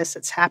process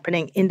that's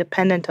happening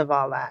independent of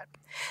all that.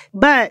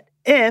 But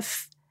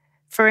if,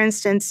 for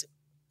instance,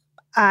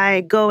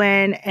 I go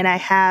in and I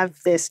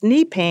have this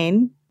knee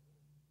pain,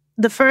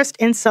 the first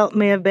insult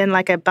may have been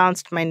like I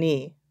bounced my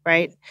knee,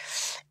 right?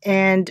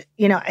 And,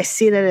 I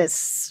see that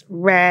it's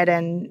red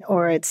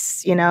or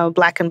it's,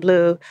 black and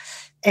blue.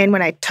 And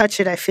when I touch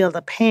it, I feel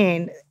the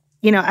pain.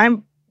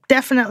 I'm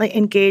definitely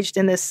engaged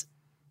in this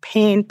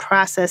pain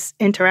process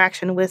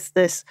interaction with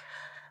this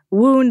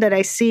wound that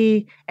I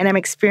see, and I'm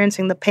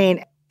experiencing the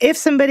pain. If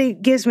somebody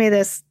gives me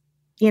this,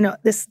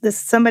 this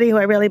somebody who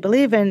I really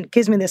believe in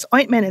gives me this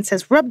ointment and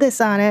says, rub this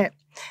on it,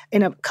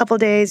 in a couple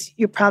days,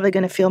 you're probably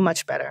going to feel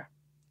much better.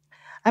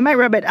 I might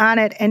rub it on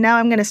it, and now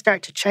I'm going to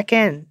start to check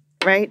in,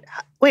 right?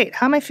 Wait,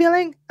 how am I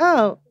feeling?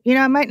 Oh,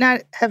 I might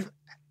not have,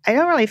 I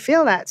don't really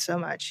feel that so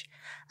much.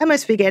 I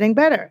must be getting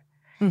better.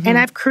 Mm-hmm. And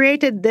I've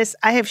created this,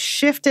 I have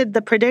shifted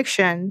the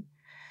prediction,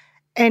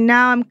 and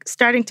now I'm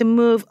starting to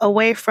move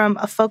away from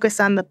a focus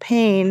on the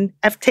pain.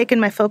 I've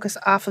taken my focus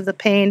off of the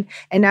pain,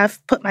 and now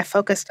I've put my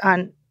focus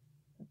on,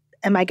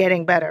 am I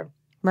getting better?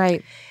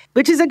 Right.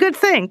 Which is a good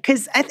thing,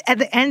 because at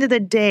the end of the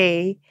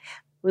day,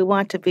 we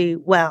want to be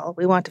well.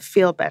 We want to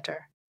feel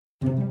better.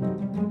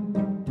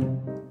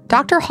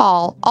 Dr.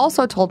 Hall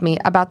also told me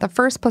about the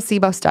first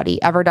placebo study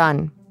ever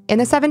done. In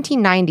the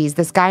 1790s,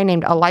 this guy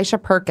named Elisha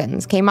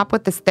Perkins came up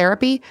with this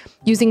therapy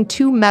using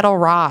 2 metal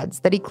rods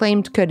that he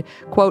claimed could,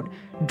 quote,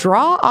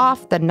 draw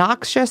off the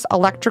noxious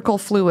electrical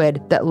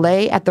fluid that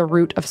lay at the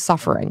root of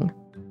suffering.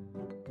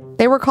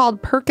 They were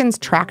called Perkins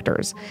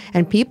tractors,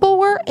 and people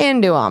were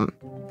into them.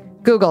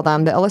 Google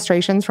them. The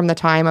illustrations from the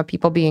time of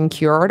people being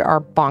cured are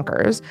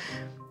bonkers.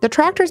 The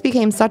tractors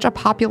became such a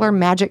popular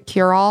magic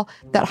cure-all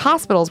that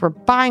hospitals were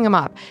buying them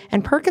up,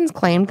 and Perkins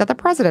claimed that the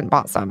president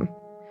bought some.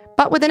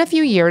 But within a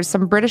few years,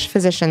 some British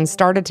physicians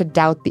started to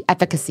doubt the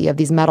efficacy of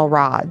these metal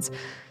rods.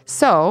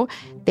 So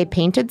they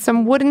painted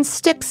some wooden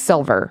sticks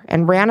silver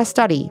and ran a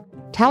study,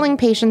 telling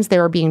patients they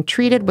were being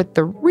treated with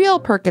the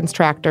real Perkins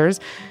tractors,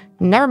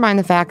 never mind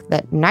the fact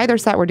that neither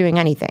set were doing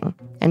anything.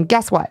 And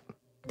guess what?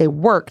 They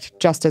worked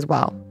just as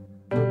well.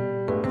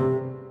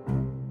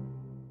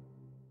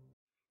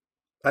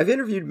 I've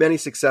interviewed many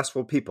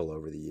successful people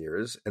over the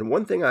years, and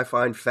one thing I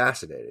find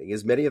fascinating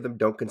is many of them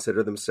don't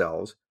consider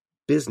themselves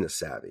business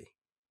savvy.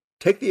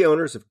 Take the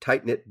owners of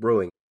Tight Knit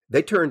Brewing.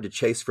 They turned to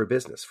Chase for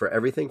Business for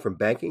everything from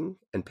banking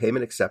and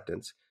payment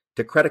acceptance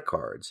to credit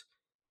cards,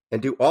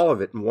 and do all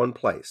of it in one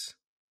place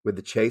with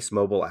the Chase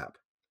mobile app.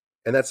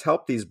 And that's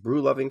helped these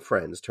brew-loving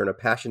friends turn a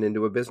passion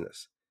into a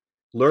business.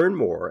 Learn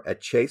more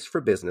at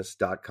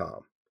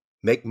chaseforbusiness.com.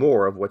 Make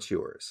more of what's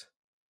yours.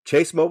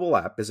 Chase mobile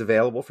app is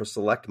available for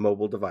select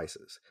mobile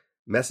devices.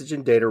 Message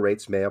and data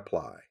rates may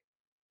apply.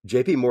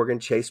 J.P. Morgan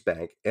Chase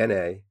Bank,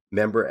 N.A.,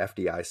 member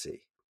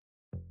FDIC.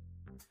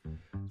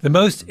 The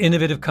most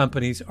innovative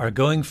companies are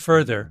going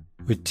further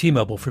with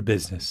T-Mobile for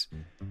Business.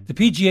 The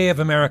PGA of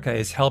America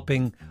is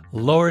helping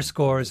lower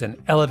scores and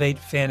elevate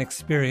fan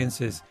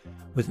experiences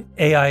with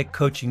AI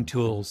coaching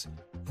tools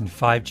and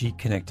 5G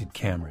connected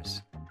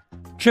cameras.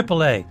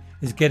 AAA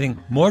is getting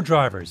more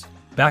drivers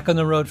back on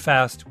the road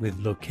fast with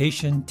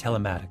location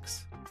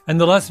telematics. And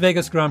the Las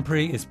Vegas Grand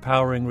Prix is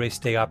powering race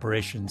day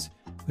operations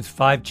with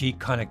 5G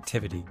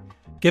connectivity,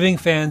 giving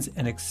fans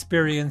an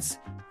experience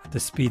at the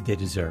speed they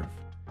deserve.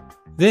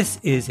 This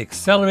is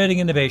accelerating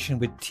innovation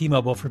with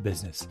T-Mobile for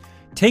Business.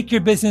 Take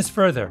your business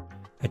further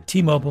at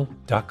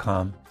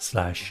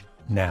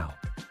T-Mobile.com/now.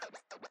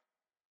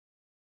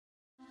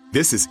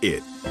 This is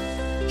it.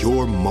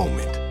 Your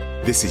moment.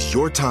 This is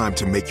your time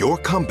to make your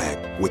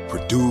comeback with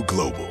Purdue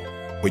Global.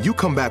 When you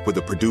come back with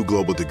a Purdue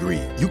Global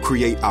degree, you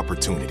create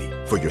opportunity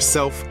for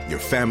yourself, your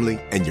family,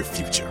 and your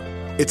future.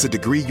 It's a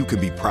degree you can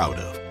be proud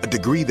of, a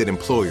degree that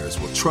employers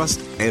will trust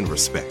and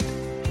respect.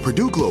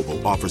 Purdue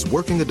Global offers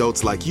working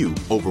adults like you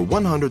over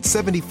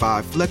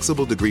 175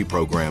 flexible degree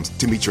programs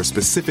to meet your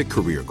specific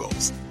career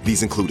goals.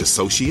 These include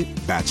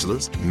associate,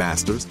 bachelor's,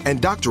 master's,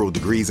 and doctoral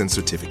degrees and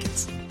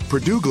certificates.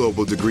 Purdue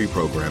Global degree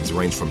programs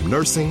range from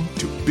nursing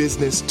to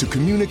business to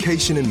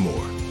communication and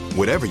more.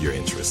 Whatever your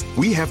interest,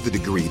 we have the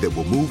degree that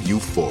will move you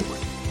forward.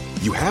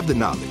 You have the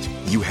knowledge,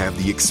 you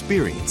have the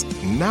experience.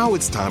 Now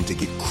it's time to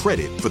get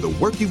credit for the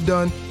work you've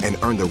done and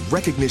earn the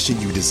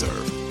recognition you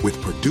deserve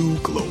with Purdue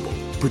Global,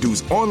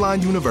 Purdue's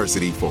online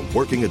university for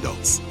working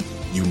adults.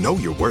 You know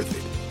you're worth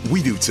it.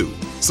 We do too.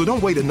 So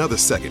don't wait another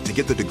second to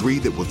get the degree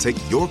that will take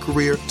your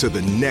career to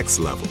the next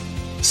level.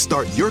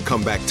 Start your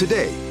comeback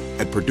today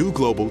at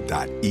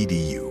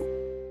purdueglobal.edu.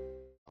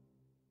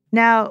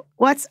 Now,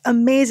 what's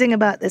amazing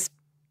about this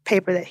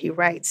paper that he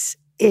writes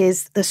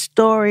is the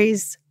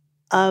stories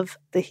of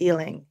the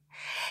healing.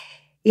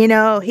 He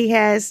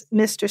has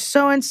Mr.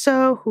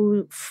 So-and-so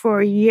who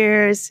for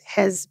years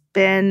has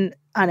been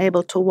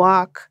unable to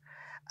walk,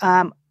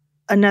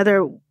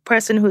 another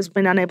person who's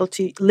been unable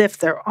to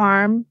lift their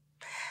arm,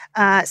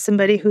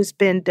 somebody who's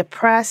been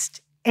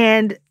depressed,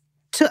 and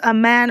to a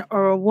man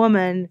or a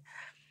woman,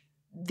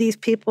 these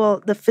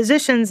people, the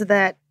physicians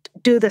that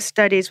do the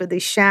studies with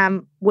these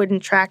sham wooden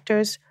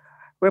tractors,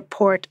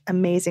 report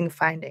amazing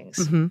findings.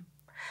 Mm-hmm.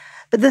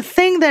 But the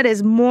thing that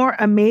is more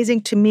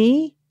amazing to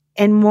me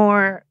and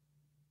more,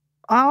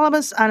 all of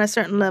us on a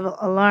certain level,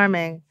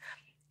 alarming,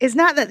 is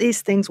not that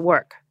these things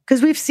work.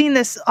 Because we've seen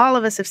this, all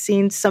of us have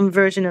seen some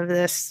version of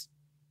this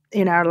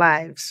in our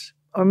lives,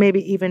 or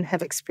maybe even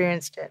have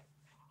experienced it.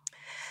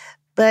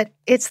 But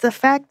it's the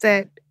fact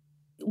that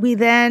we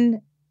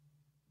then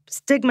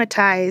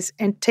stigmatize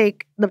and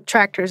take the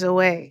detractors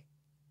away,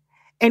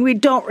 and we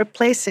don't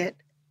replace it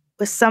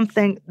with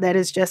something that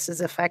is just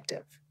as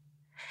effective.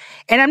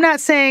 And I'm not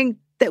saying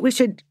that we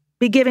should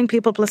be giving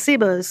people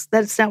placebos.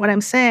 That's not what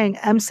I'm saying.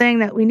 I'm saying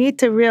that we need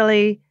to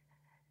really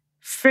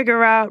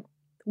figure out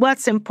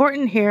what's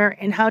important here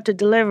and how to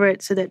deliver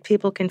it so that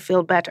people can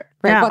feel better.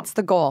 Right. Now, What's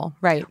the goal?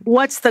 Right.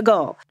 What's the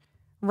goal?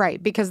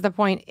 Right. Because the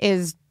point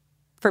is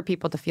for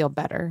people to feel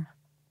better.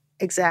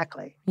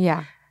 Exactly.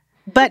 Yeah.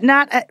 But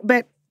not.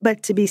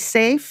 But to be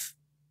safe.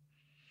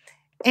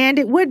 And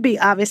it would be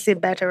obviously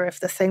better if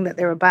the thing that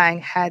they were buying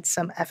had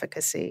some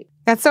efficacy.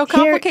 That's so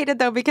complicated,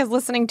 though, because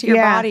listening to your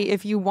body,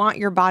 if you want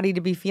your body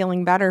to be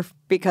feeling better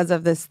because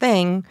of this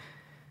thing,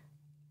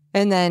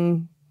 and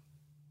then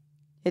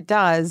it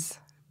does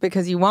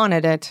because you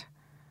wanted it.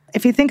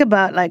 If you think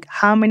about like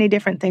how many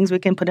different things we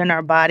can put in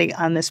our body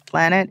on this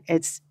planet,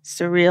 it's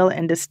surreal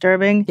and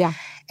disturbing. Yeah.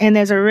 And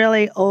there's a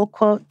really old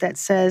quote that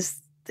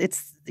says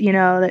it's,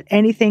 that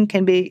anything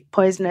can be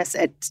poisonous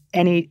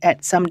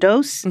at some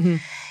dose. Mm-hmm.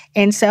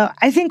 And so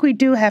I think we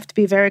do have to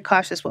be very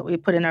cautious what we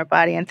put in our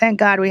body. And thank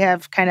God we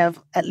have kind of,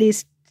 at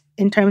least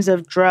in terms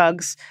of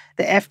drugs,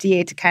 the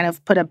FDA to kind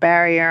of put a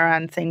barrier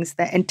on things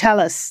that and tell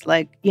us,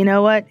 like, you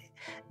know what,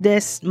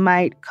 this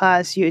might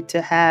cause you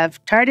to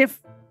have tardive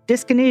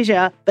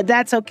dyskinesia, but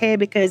that's okay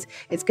because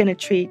it's going to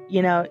treat,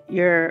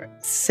 your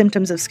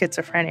symptoms of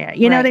schizophrenia.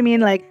 You know what I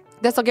mean? Like,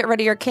 this will get rid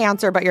of your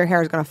cancer, but your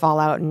hair is going to fall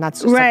out, and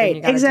that's just right.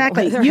 Something you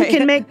Exactly. Deal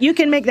with, right? You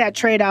can make that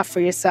trade-off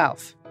for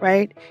yourself,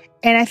 right?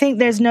 And I think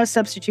there's no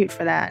substitute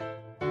for that.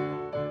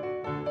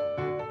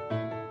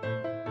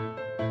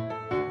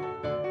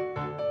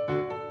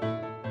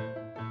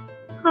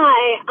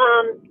 Hi.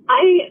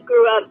 I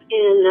grew up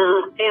in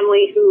a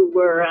family who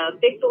were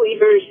big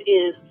believers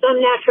in some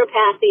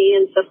naturopathy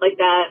and stuff like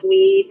that.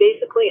 We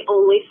basically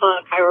only saw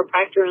a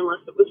chiropractor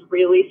unless it was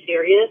really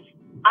serious.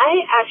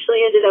 I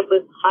actually ended up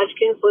with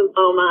Hodgkin's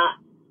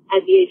lymphoma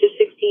at the age of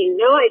 16.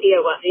 No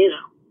idea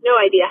no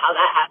idea how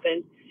that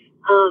happened.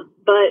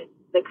 But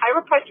the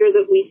chiropractor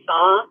that we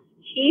saw,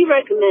 he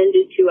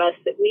recommended to us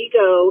that we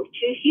go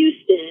to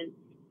Houston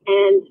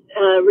and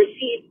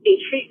receive a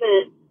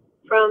treatment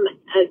from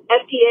an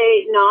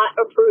FDA not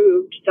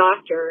approved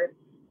doctor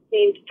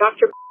named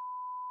Dr.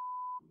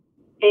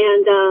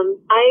 And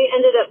I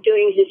ended up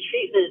doing his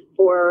treatment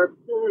for,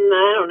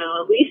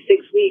 at least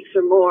 6 weeks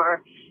or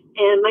more.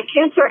 And my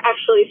cancer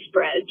actually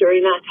spread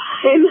during that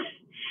time.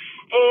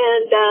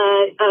 And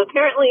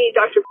apparently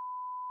Dr.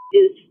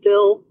 is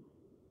still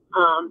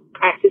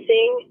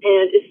practicing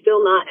and is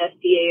still not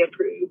FDA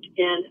approved.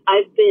 And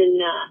I've been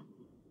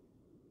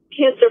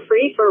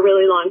cancer-free for a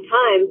really long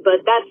time,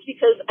 but that's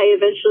because I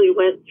eventually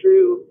went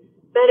through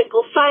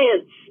medical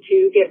science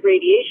to get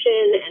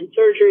radiation and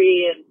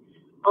surgery and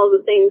all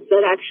the things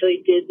that actually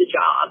did the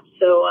job.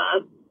 So,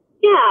 I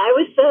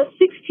was 16.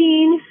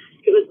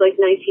 It was like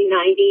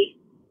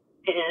 1990.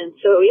 And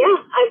so,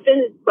 I've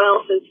been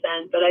well since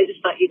then, but I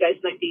just thought you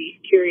guys might be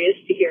curious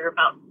to hear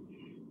about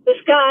this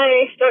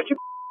guy, Dr.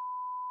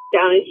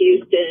 down in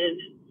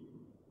Houston,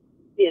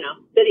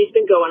 that he's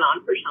been going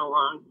on for so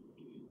long.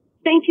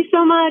 Thank you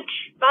so much.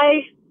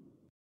 Bye.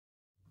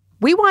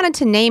 We wanted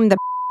to name the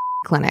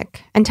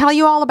clinic and tell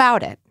you all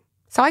about it.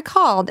 So I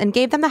called and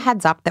gave them the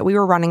heads up that we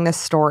were running this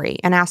story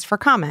and asked for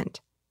comment.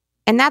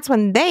 And that's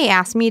when they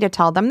asked me to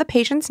tell them the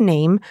patient's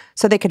name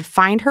so they could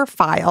find her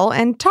file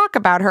and talk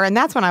about her. And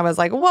that's when I was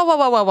like,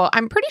 whoa.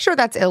 I'm pretty sure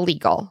that's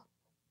illegal.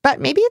 But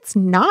maybe it's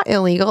not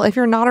illegal if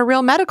you're not a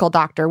real medical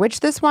doctor,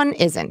 which this one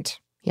isn't.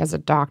 He has a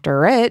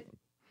doctorate.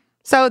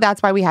 So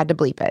that's why we had to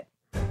bleep it.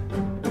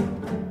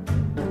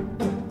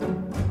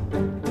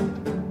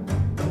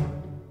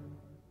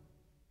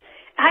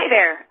 Hi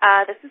there.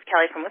 This is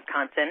Kelly from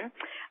Wisconsin.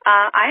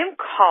 I am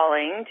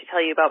calling to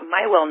tell you about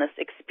my wellness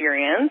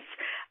experience.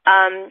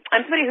 I'm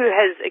somebody who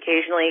has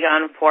occasionally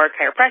gone for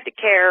chiropractic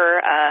care,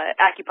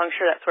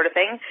 acupuncture, that sort of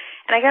thing.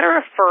 And I got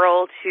a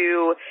referral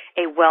to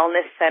a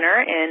wellness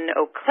center in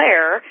Eau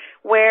Claire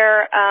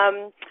where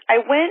I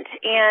went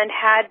and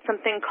had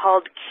something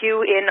called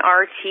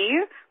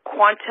QNRT,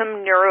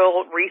 Quantum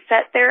Neural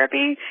Reset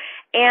Therapy.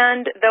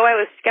 And though I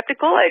was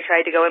skeptical, I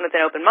tried to go in with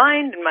an open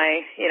mind, and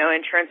my,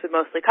 insurance would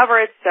mostly cover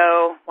it,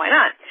 so why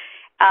not?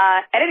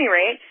 At any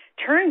rate,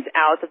 turns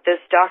out that this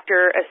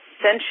doctor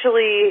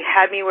essentially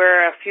had me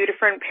wear a few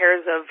different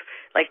pairs of,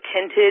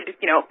 tinted,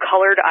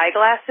 colored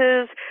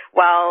eyeglasses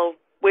while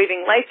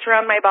waving lights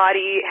around my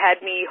body, had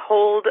me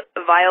hold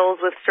vials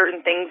with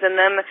certain things in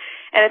them,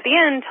 and at the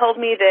end told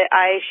me that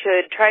I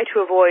should try to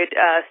avoid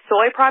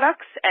soy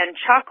products and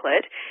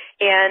chocolate,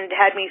 and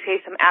had me say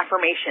some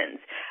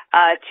affirmations.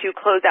 To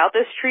close out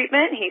this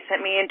treatment, he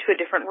sent me into a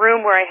different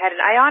room where I had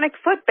an ionic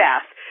foot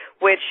bath,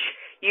 which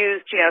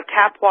used,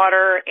 tap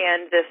water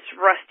and this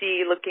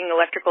rusty-looking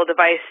electrical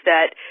device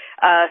that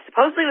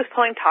supposedly was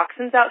pulling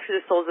toxins out through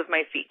the soles of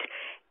my feet.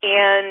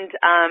 And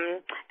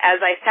as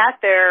I sat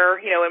there,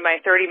 in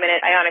my 30-minute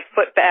ionic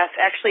foot bath,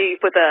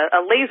 actually with a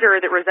laser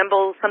that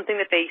resembles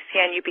something that they see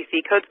on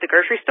UPC codes at the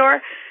grocery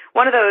store,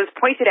 one of those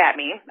pointed at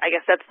me. I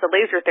guess that's the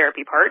laser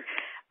therapy part.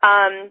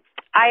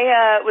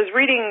 I was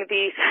reading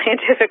the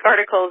scientific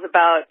articles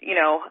about,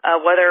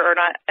 whether or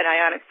not an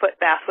ionic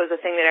foot bath was a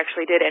thing that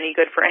actually did any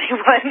good for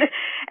anyone,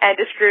 and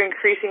just grew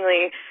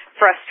increasingly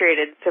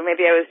frustrated. So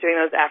maybe I was doing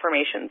those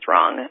affirmations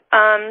wrong.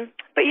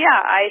 But yeah,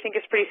 I think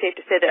it's pretty safe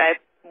to say that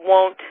I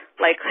won't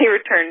likely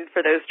return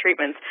for those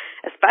treatments,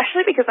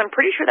 especially because I'm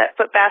pretty sure that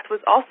foot bath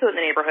was also in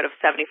the neighborhood of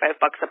 $75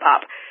 a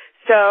pop.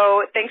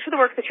 So thanks for the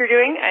work that you're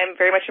doing. I'm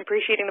very much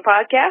appreciating the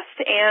podcast,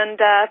 and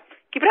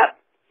keep it up.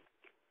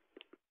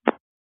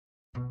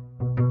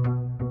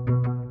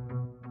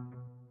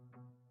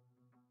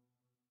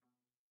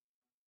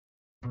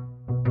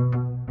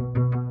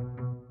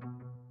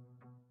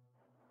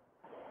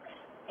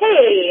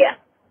 Hey,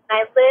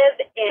 I live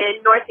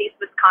in Northeast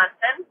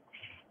Wisconsin,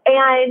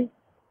 and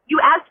you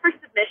asked for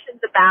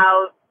submissions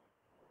about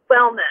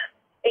wellness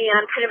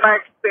and kind of our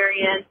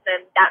experience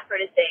and that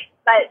sort of thing.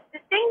 But the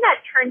thing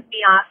that turned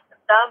me off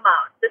the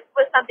most, this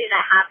was something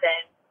that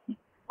happened,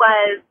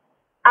 was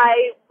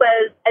I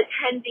was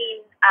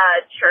attending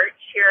a church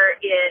here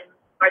in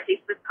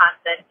Northeast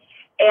Wisconsin,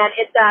 and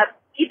it's a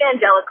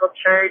evangelical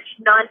church,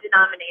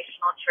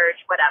 non-denominational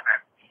church,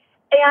 whatever.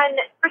 And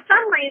for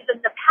some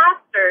reason, the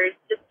pastors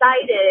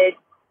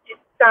decided to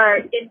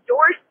start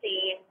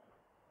endorsing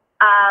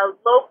a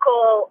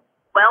local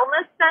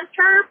wellness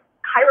center,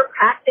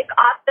 chiropractic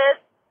office,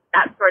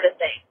 that sort of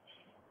thing.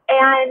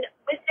 And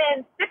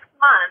within 6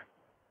 months,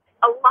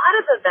 a lot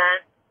of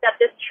events that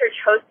this church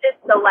hosted,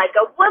 so like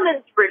a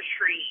women's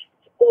retreat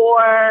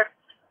or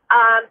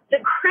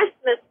the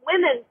Christmas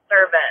women's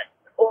service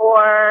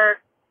or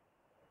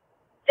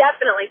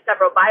definitely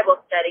several Bible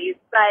studies,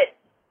 but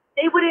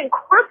they would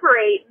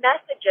incorporate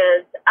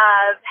messages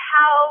of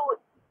how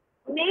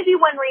maybe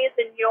one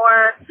reason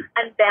you're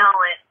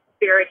unbalanced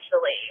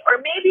spiritually, or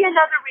maybe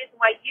another reason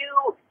why you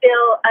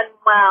feel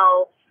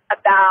unwell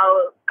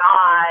about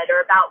God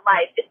or about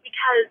life is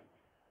because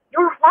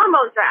your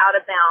hormones are out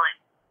of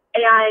balance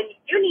and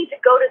you need to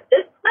go to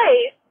this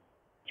place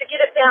to get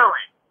it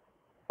balanced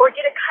or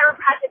get a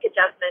chiropractic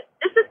adjustment.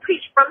 This is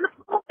preached from the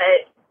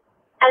pulpit.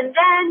 And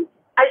then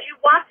as you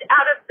walked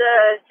out of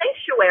the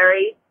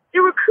sanctuary,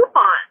 there were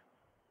coupons,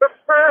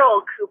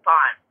 referral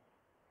coupons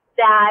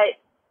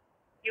that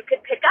you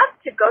could pick up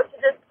to go to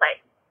this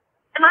place.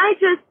 And I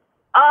just,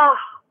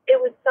 it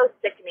was so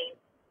sickening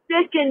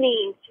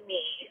to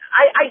me.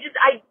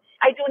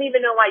 I don't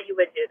even know why you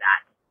would do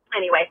that.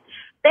 Anyway,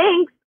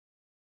 thanks.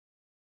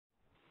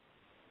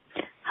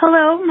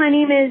 Hello, my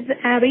name is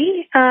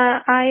Abby.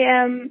 I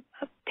am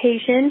a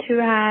patient who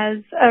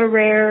has a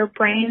rare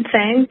brain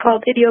thing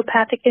called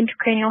idiopathic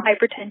intracranial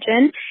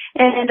hypertension,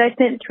 and I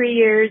spent 3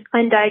 years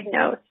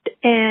undiagnosed,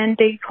 and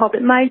they called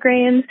it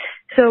migraines.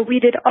 So we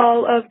did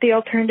all of the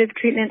alternative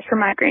treatments for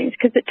migraines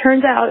because it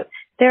turns out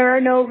there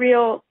are no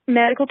real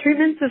medical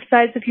treatments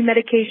besides a few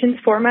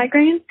medications for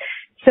migraines.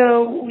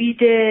 So we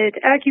did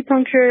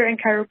acupuncture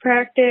and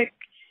chiropractic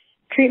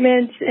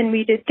treatments, and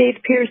we did face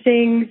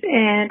piercings,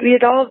 and we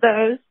did all of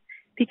those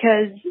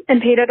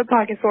and paid out of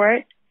pocket for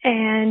it,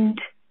 and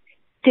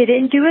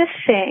didn't do a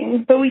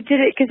thing, but we did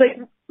it because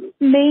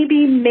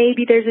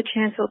maybe there's a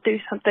chance it'll do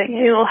something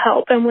and it'll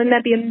help, and wouldn't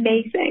that be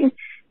amazing?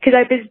 Because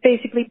I was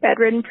basically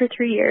bedridden for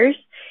 3 years.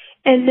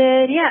 And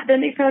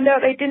then they found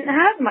out I didn't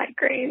have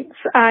migraines.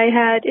 I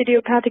had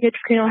idiopathic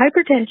intracranial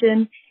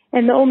hypertension,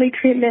 and the only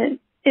treatment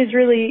is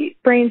really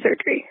brain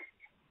surgery.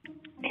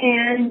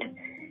 And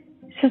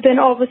so then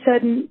all of a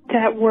sudden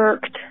that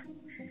worked.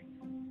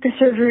 The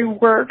surgery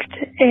worked,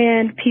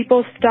 and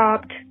people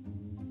stopped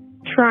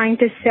trying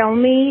to sell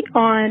me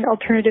on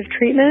alternative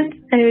treatments.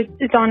 And it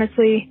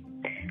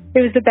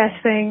was the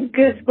best thing,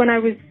 because when I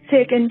was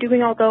sick and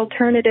doing all the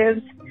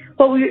alternatives,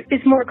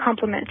 it's more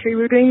complimentary.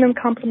 We were doing them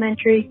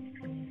complimentary,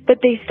 but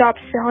they stopped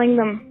selling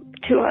them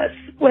to us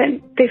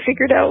when they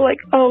figured out,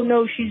 oh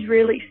no, she's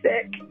really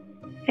sick.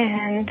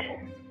 And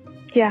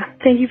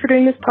thank you for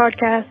doing this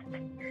podcast.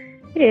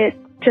 It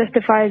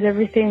justifies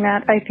everything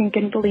that I think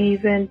and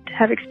believe and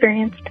have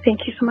experienced.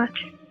 Thank you so much.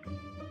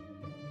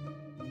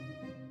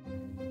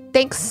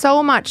 Thanks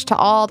so much to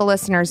all the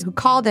listeners who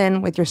called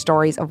in with your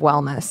stories of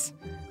wellness.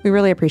 We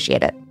really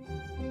appreciate it.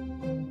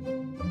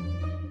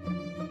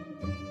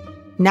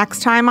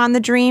 Next time on The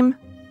Dream.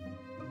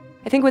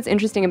 I think what's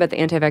interesting about the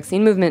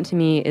anti-vaccine movement to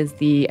me is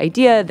the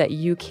idea that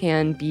you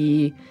can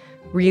be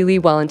really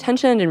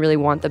well-intentioned and really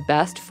want the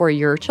best for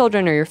your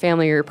children or your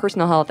family or your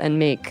personal health and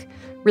make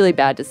really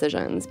bad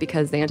decisions,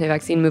 because the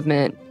anti-vaccine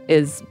movement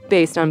is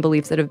based on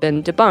beliefs that have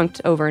been debunked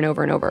over and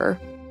over and over.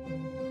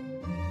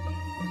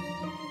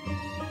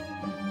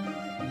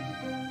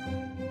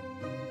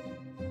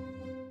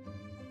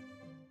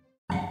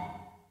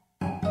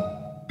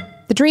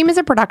 The Dream is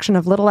a production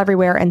of Little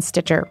Everywhere and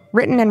Stitcher,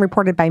 written and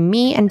reported by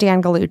me and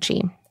Dan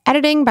Gallucci.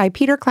 Editing by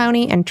Peter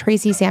Clowney and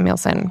Tracy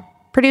Samuelson.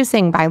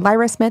 Producing by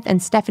Lyra Smith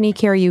and Stephanie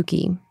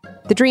Kariuki.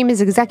 The Dream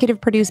is executive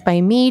produced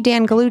by me,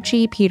 Dan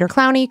Gallucci, Peter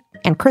Clowney,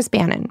 and Chris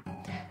Bannon.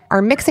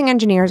 Our mixing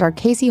engineers are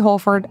Casey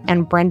Holford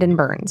and Brendan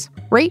Burns.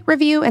 Rate,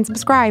 review, and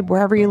subscribe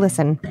wherever you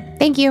listen.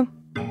 Thank you.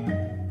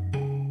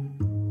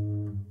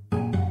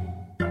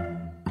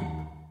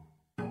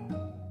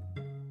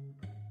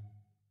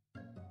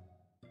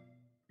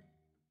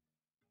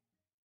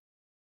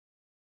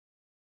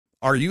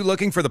 Are you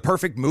looking for the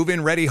perfect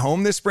move-in ready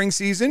home this spring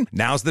season?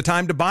 Now's the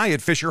time to buy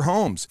at Fisher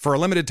Homes. For a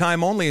limited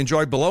time only,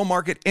 enjoy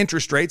below-market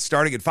interest rates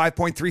starting at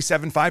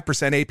 5.375%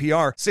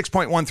 APR,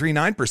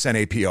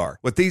 6.139% APR.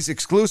 With these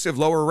exclusive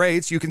lower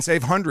rates, you can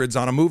save hundreds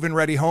on a move-in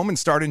ready home and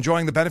start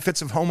enjoying the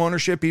benefits of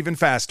homeownership even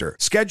faster.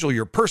 Schedule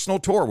your personal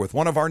tour with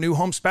one of our new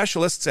home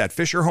specialists at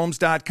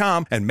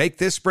FisherHomes.com and make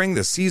this spring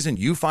the season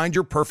you find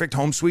your perfect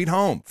home sweet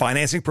home.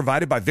 Financing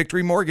provided by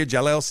Victory Mortgage,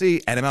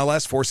 LLC,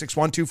 NMLS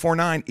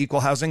 461249,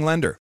 Equal Housing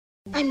Lender.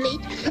 I'm late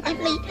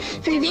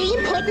for a very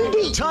important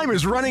date. Time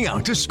is running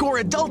out to score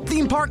adult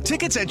theme park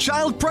tickets at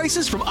child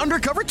prices from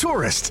Undercover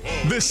Tourist.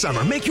 This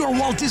summer, make your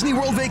Walt Disney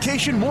World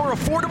vacation more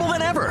affordable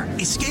than ever.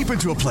 Escape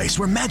into a place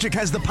where magic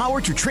has the power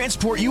to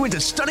transport you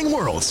into stunning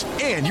worlds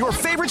and your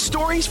favorite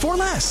stories for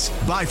less.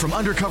 Buy from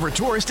Undercover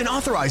Tourist, an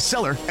authorized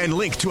seller, and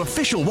link to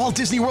official Walt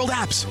Disney World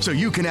apps so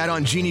you can add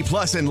on Genie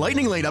Plus and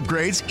Lightning Lane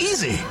upgrades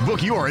easy.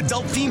 Book your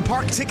adult theme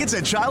park tickets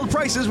at child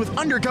prices with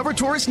Undercover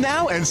Tourist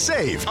now and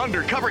save.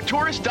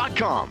 UndercoverTourist.com.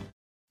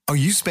 Are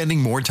you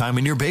spending more time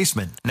in your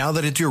basement now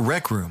that it's your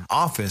rec room,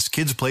 office,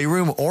 kids'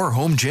 playroom, or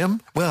home gym?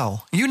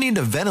 Well, you need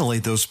to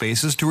ventilate those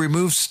spaces to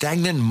remove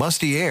stagnant,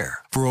 musty air.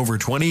 For over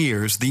 20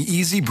 years, the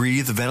Easy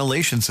Breathe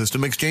ventilation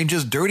system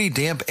exchanges dirty,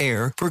 damp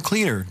air for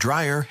cleaner,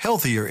 drier,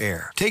 healthier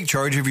air. Take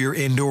charge of your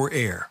indoor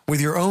air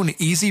with your own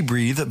Easy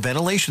Breathe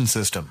ventilation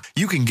system.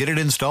 You can get it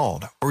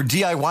installed, or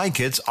DIY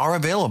kits are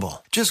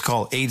available. Just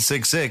call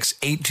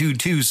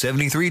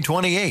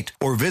 866-822-7328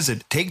 or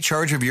visit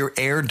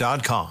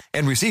takechargeofyourair.com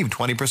and receive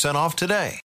 20% off today.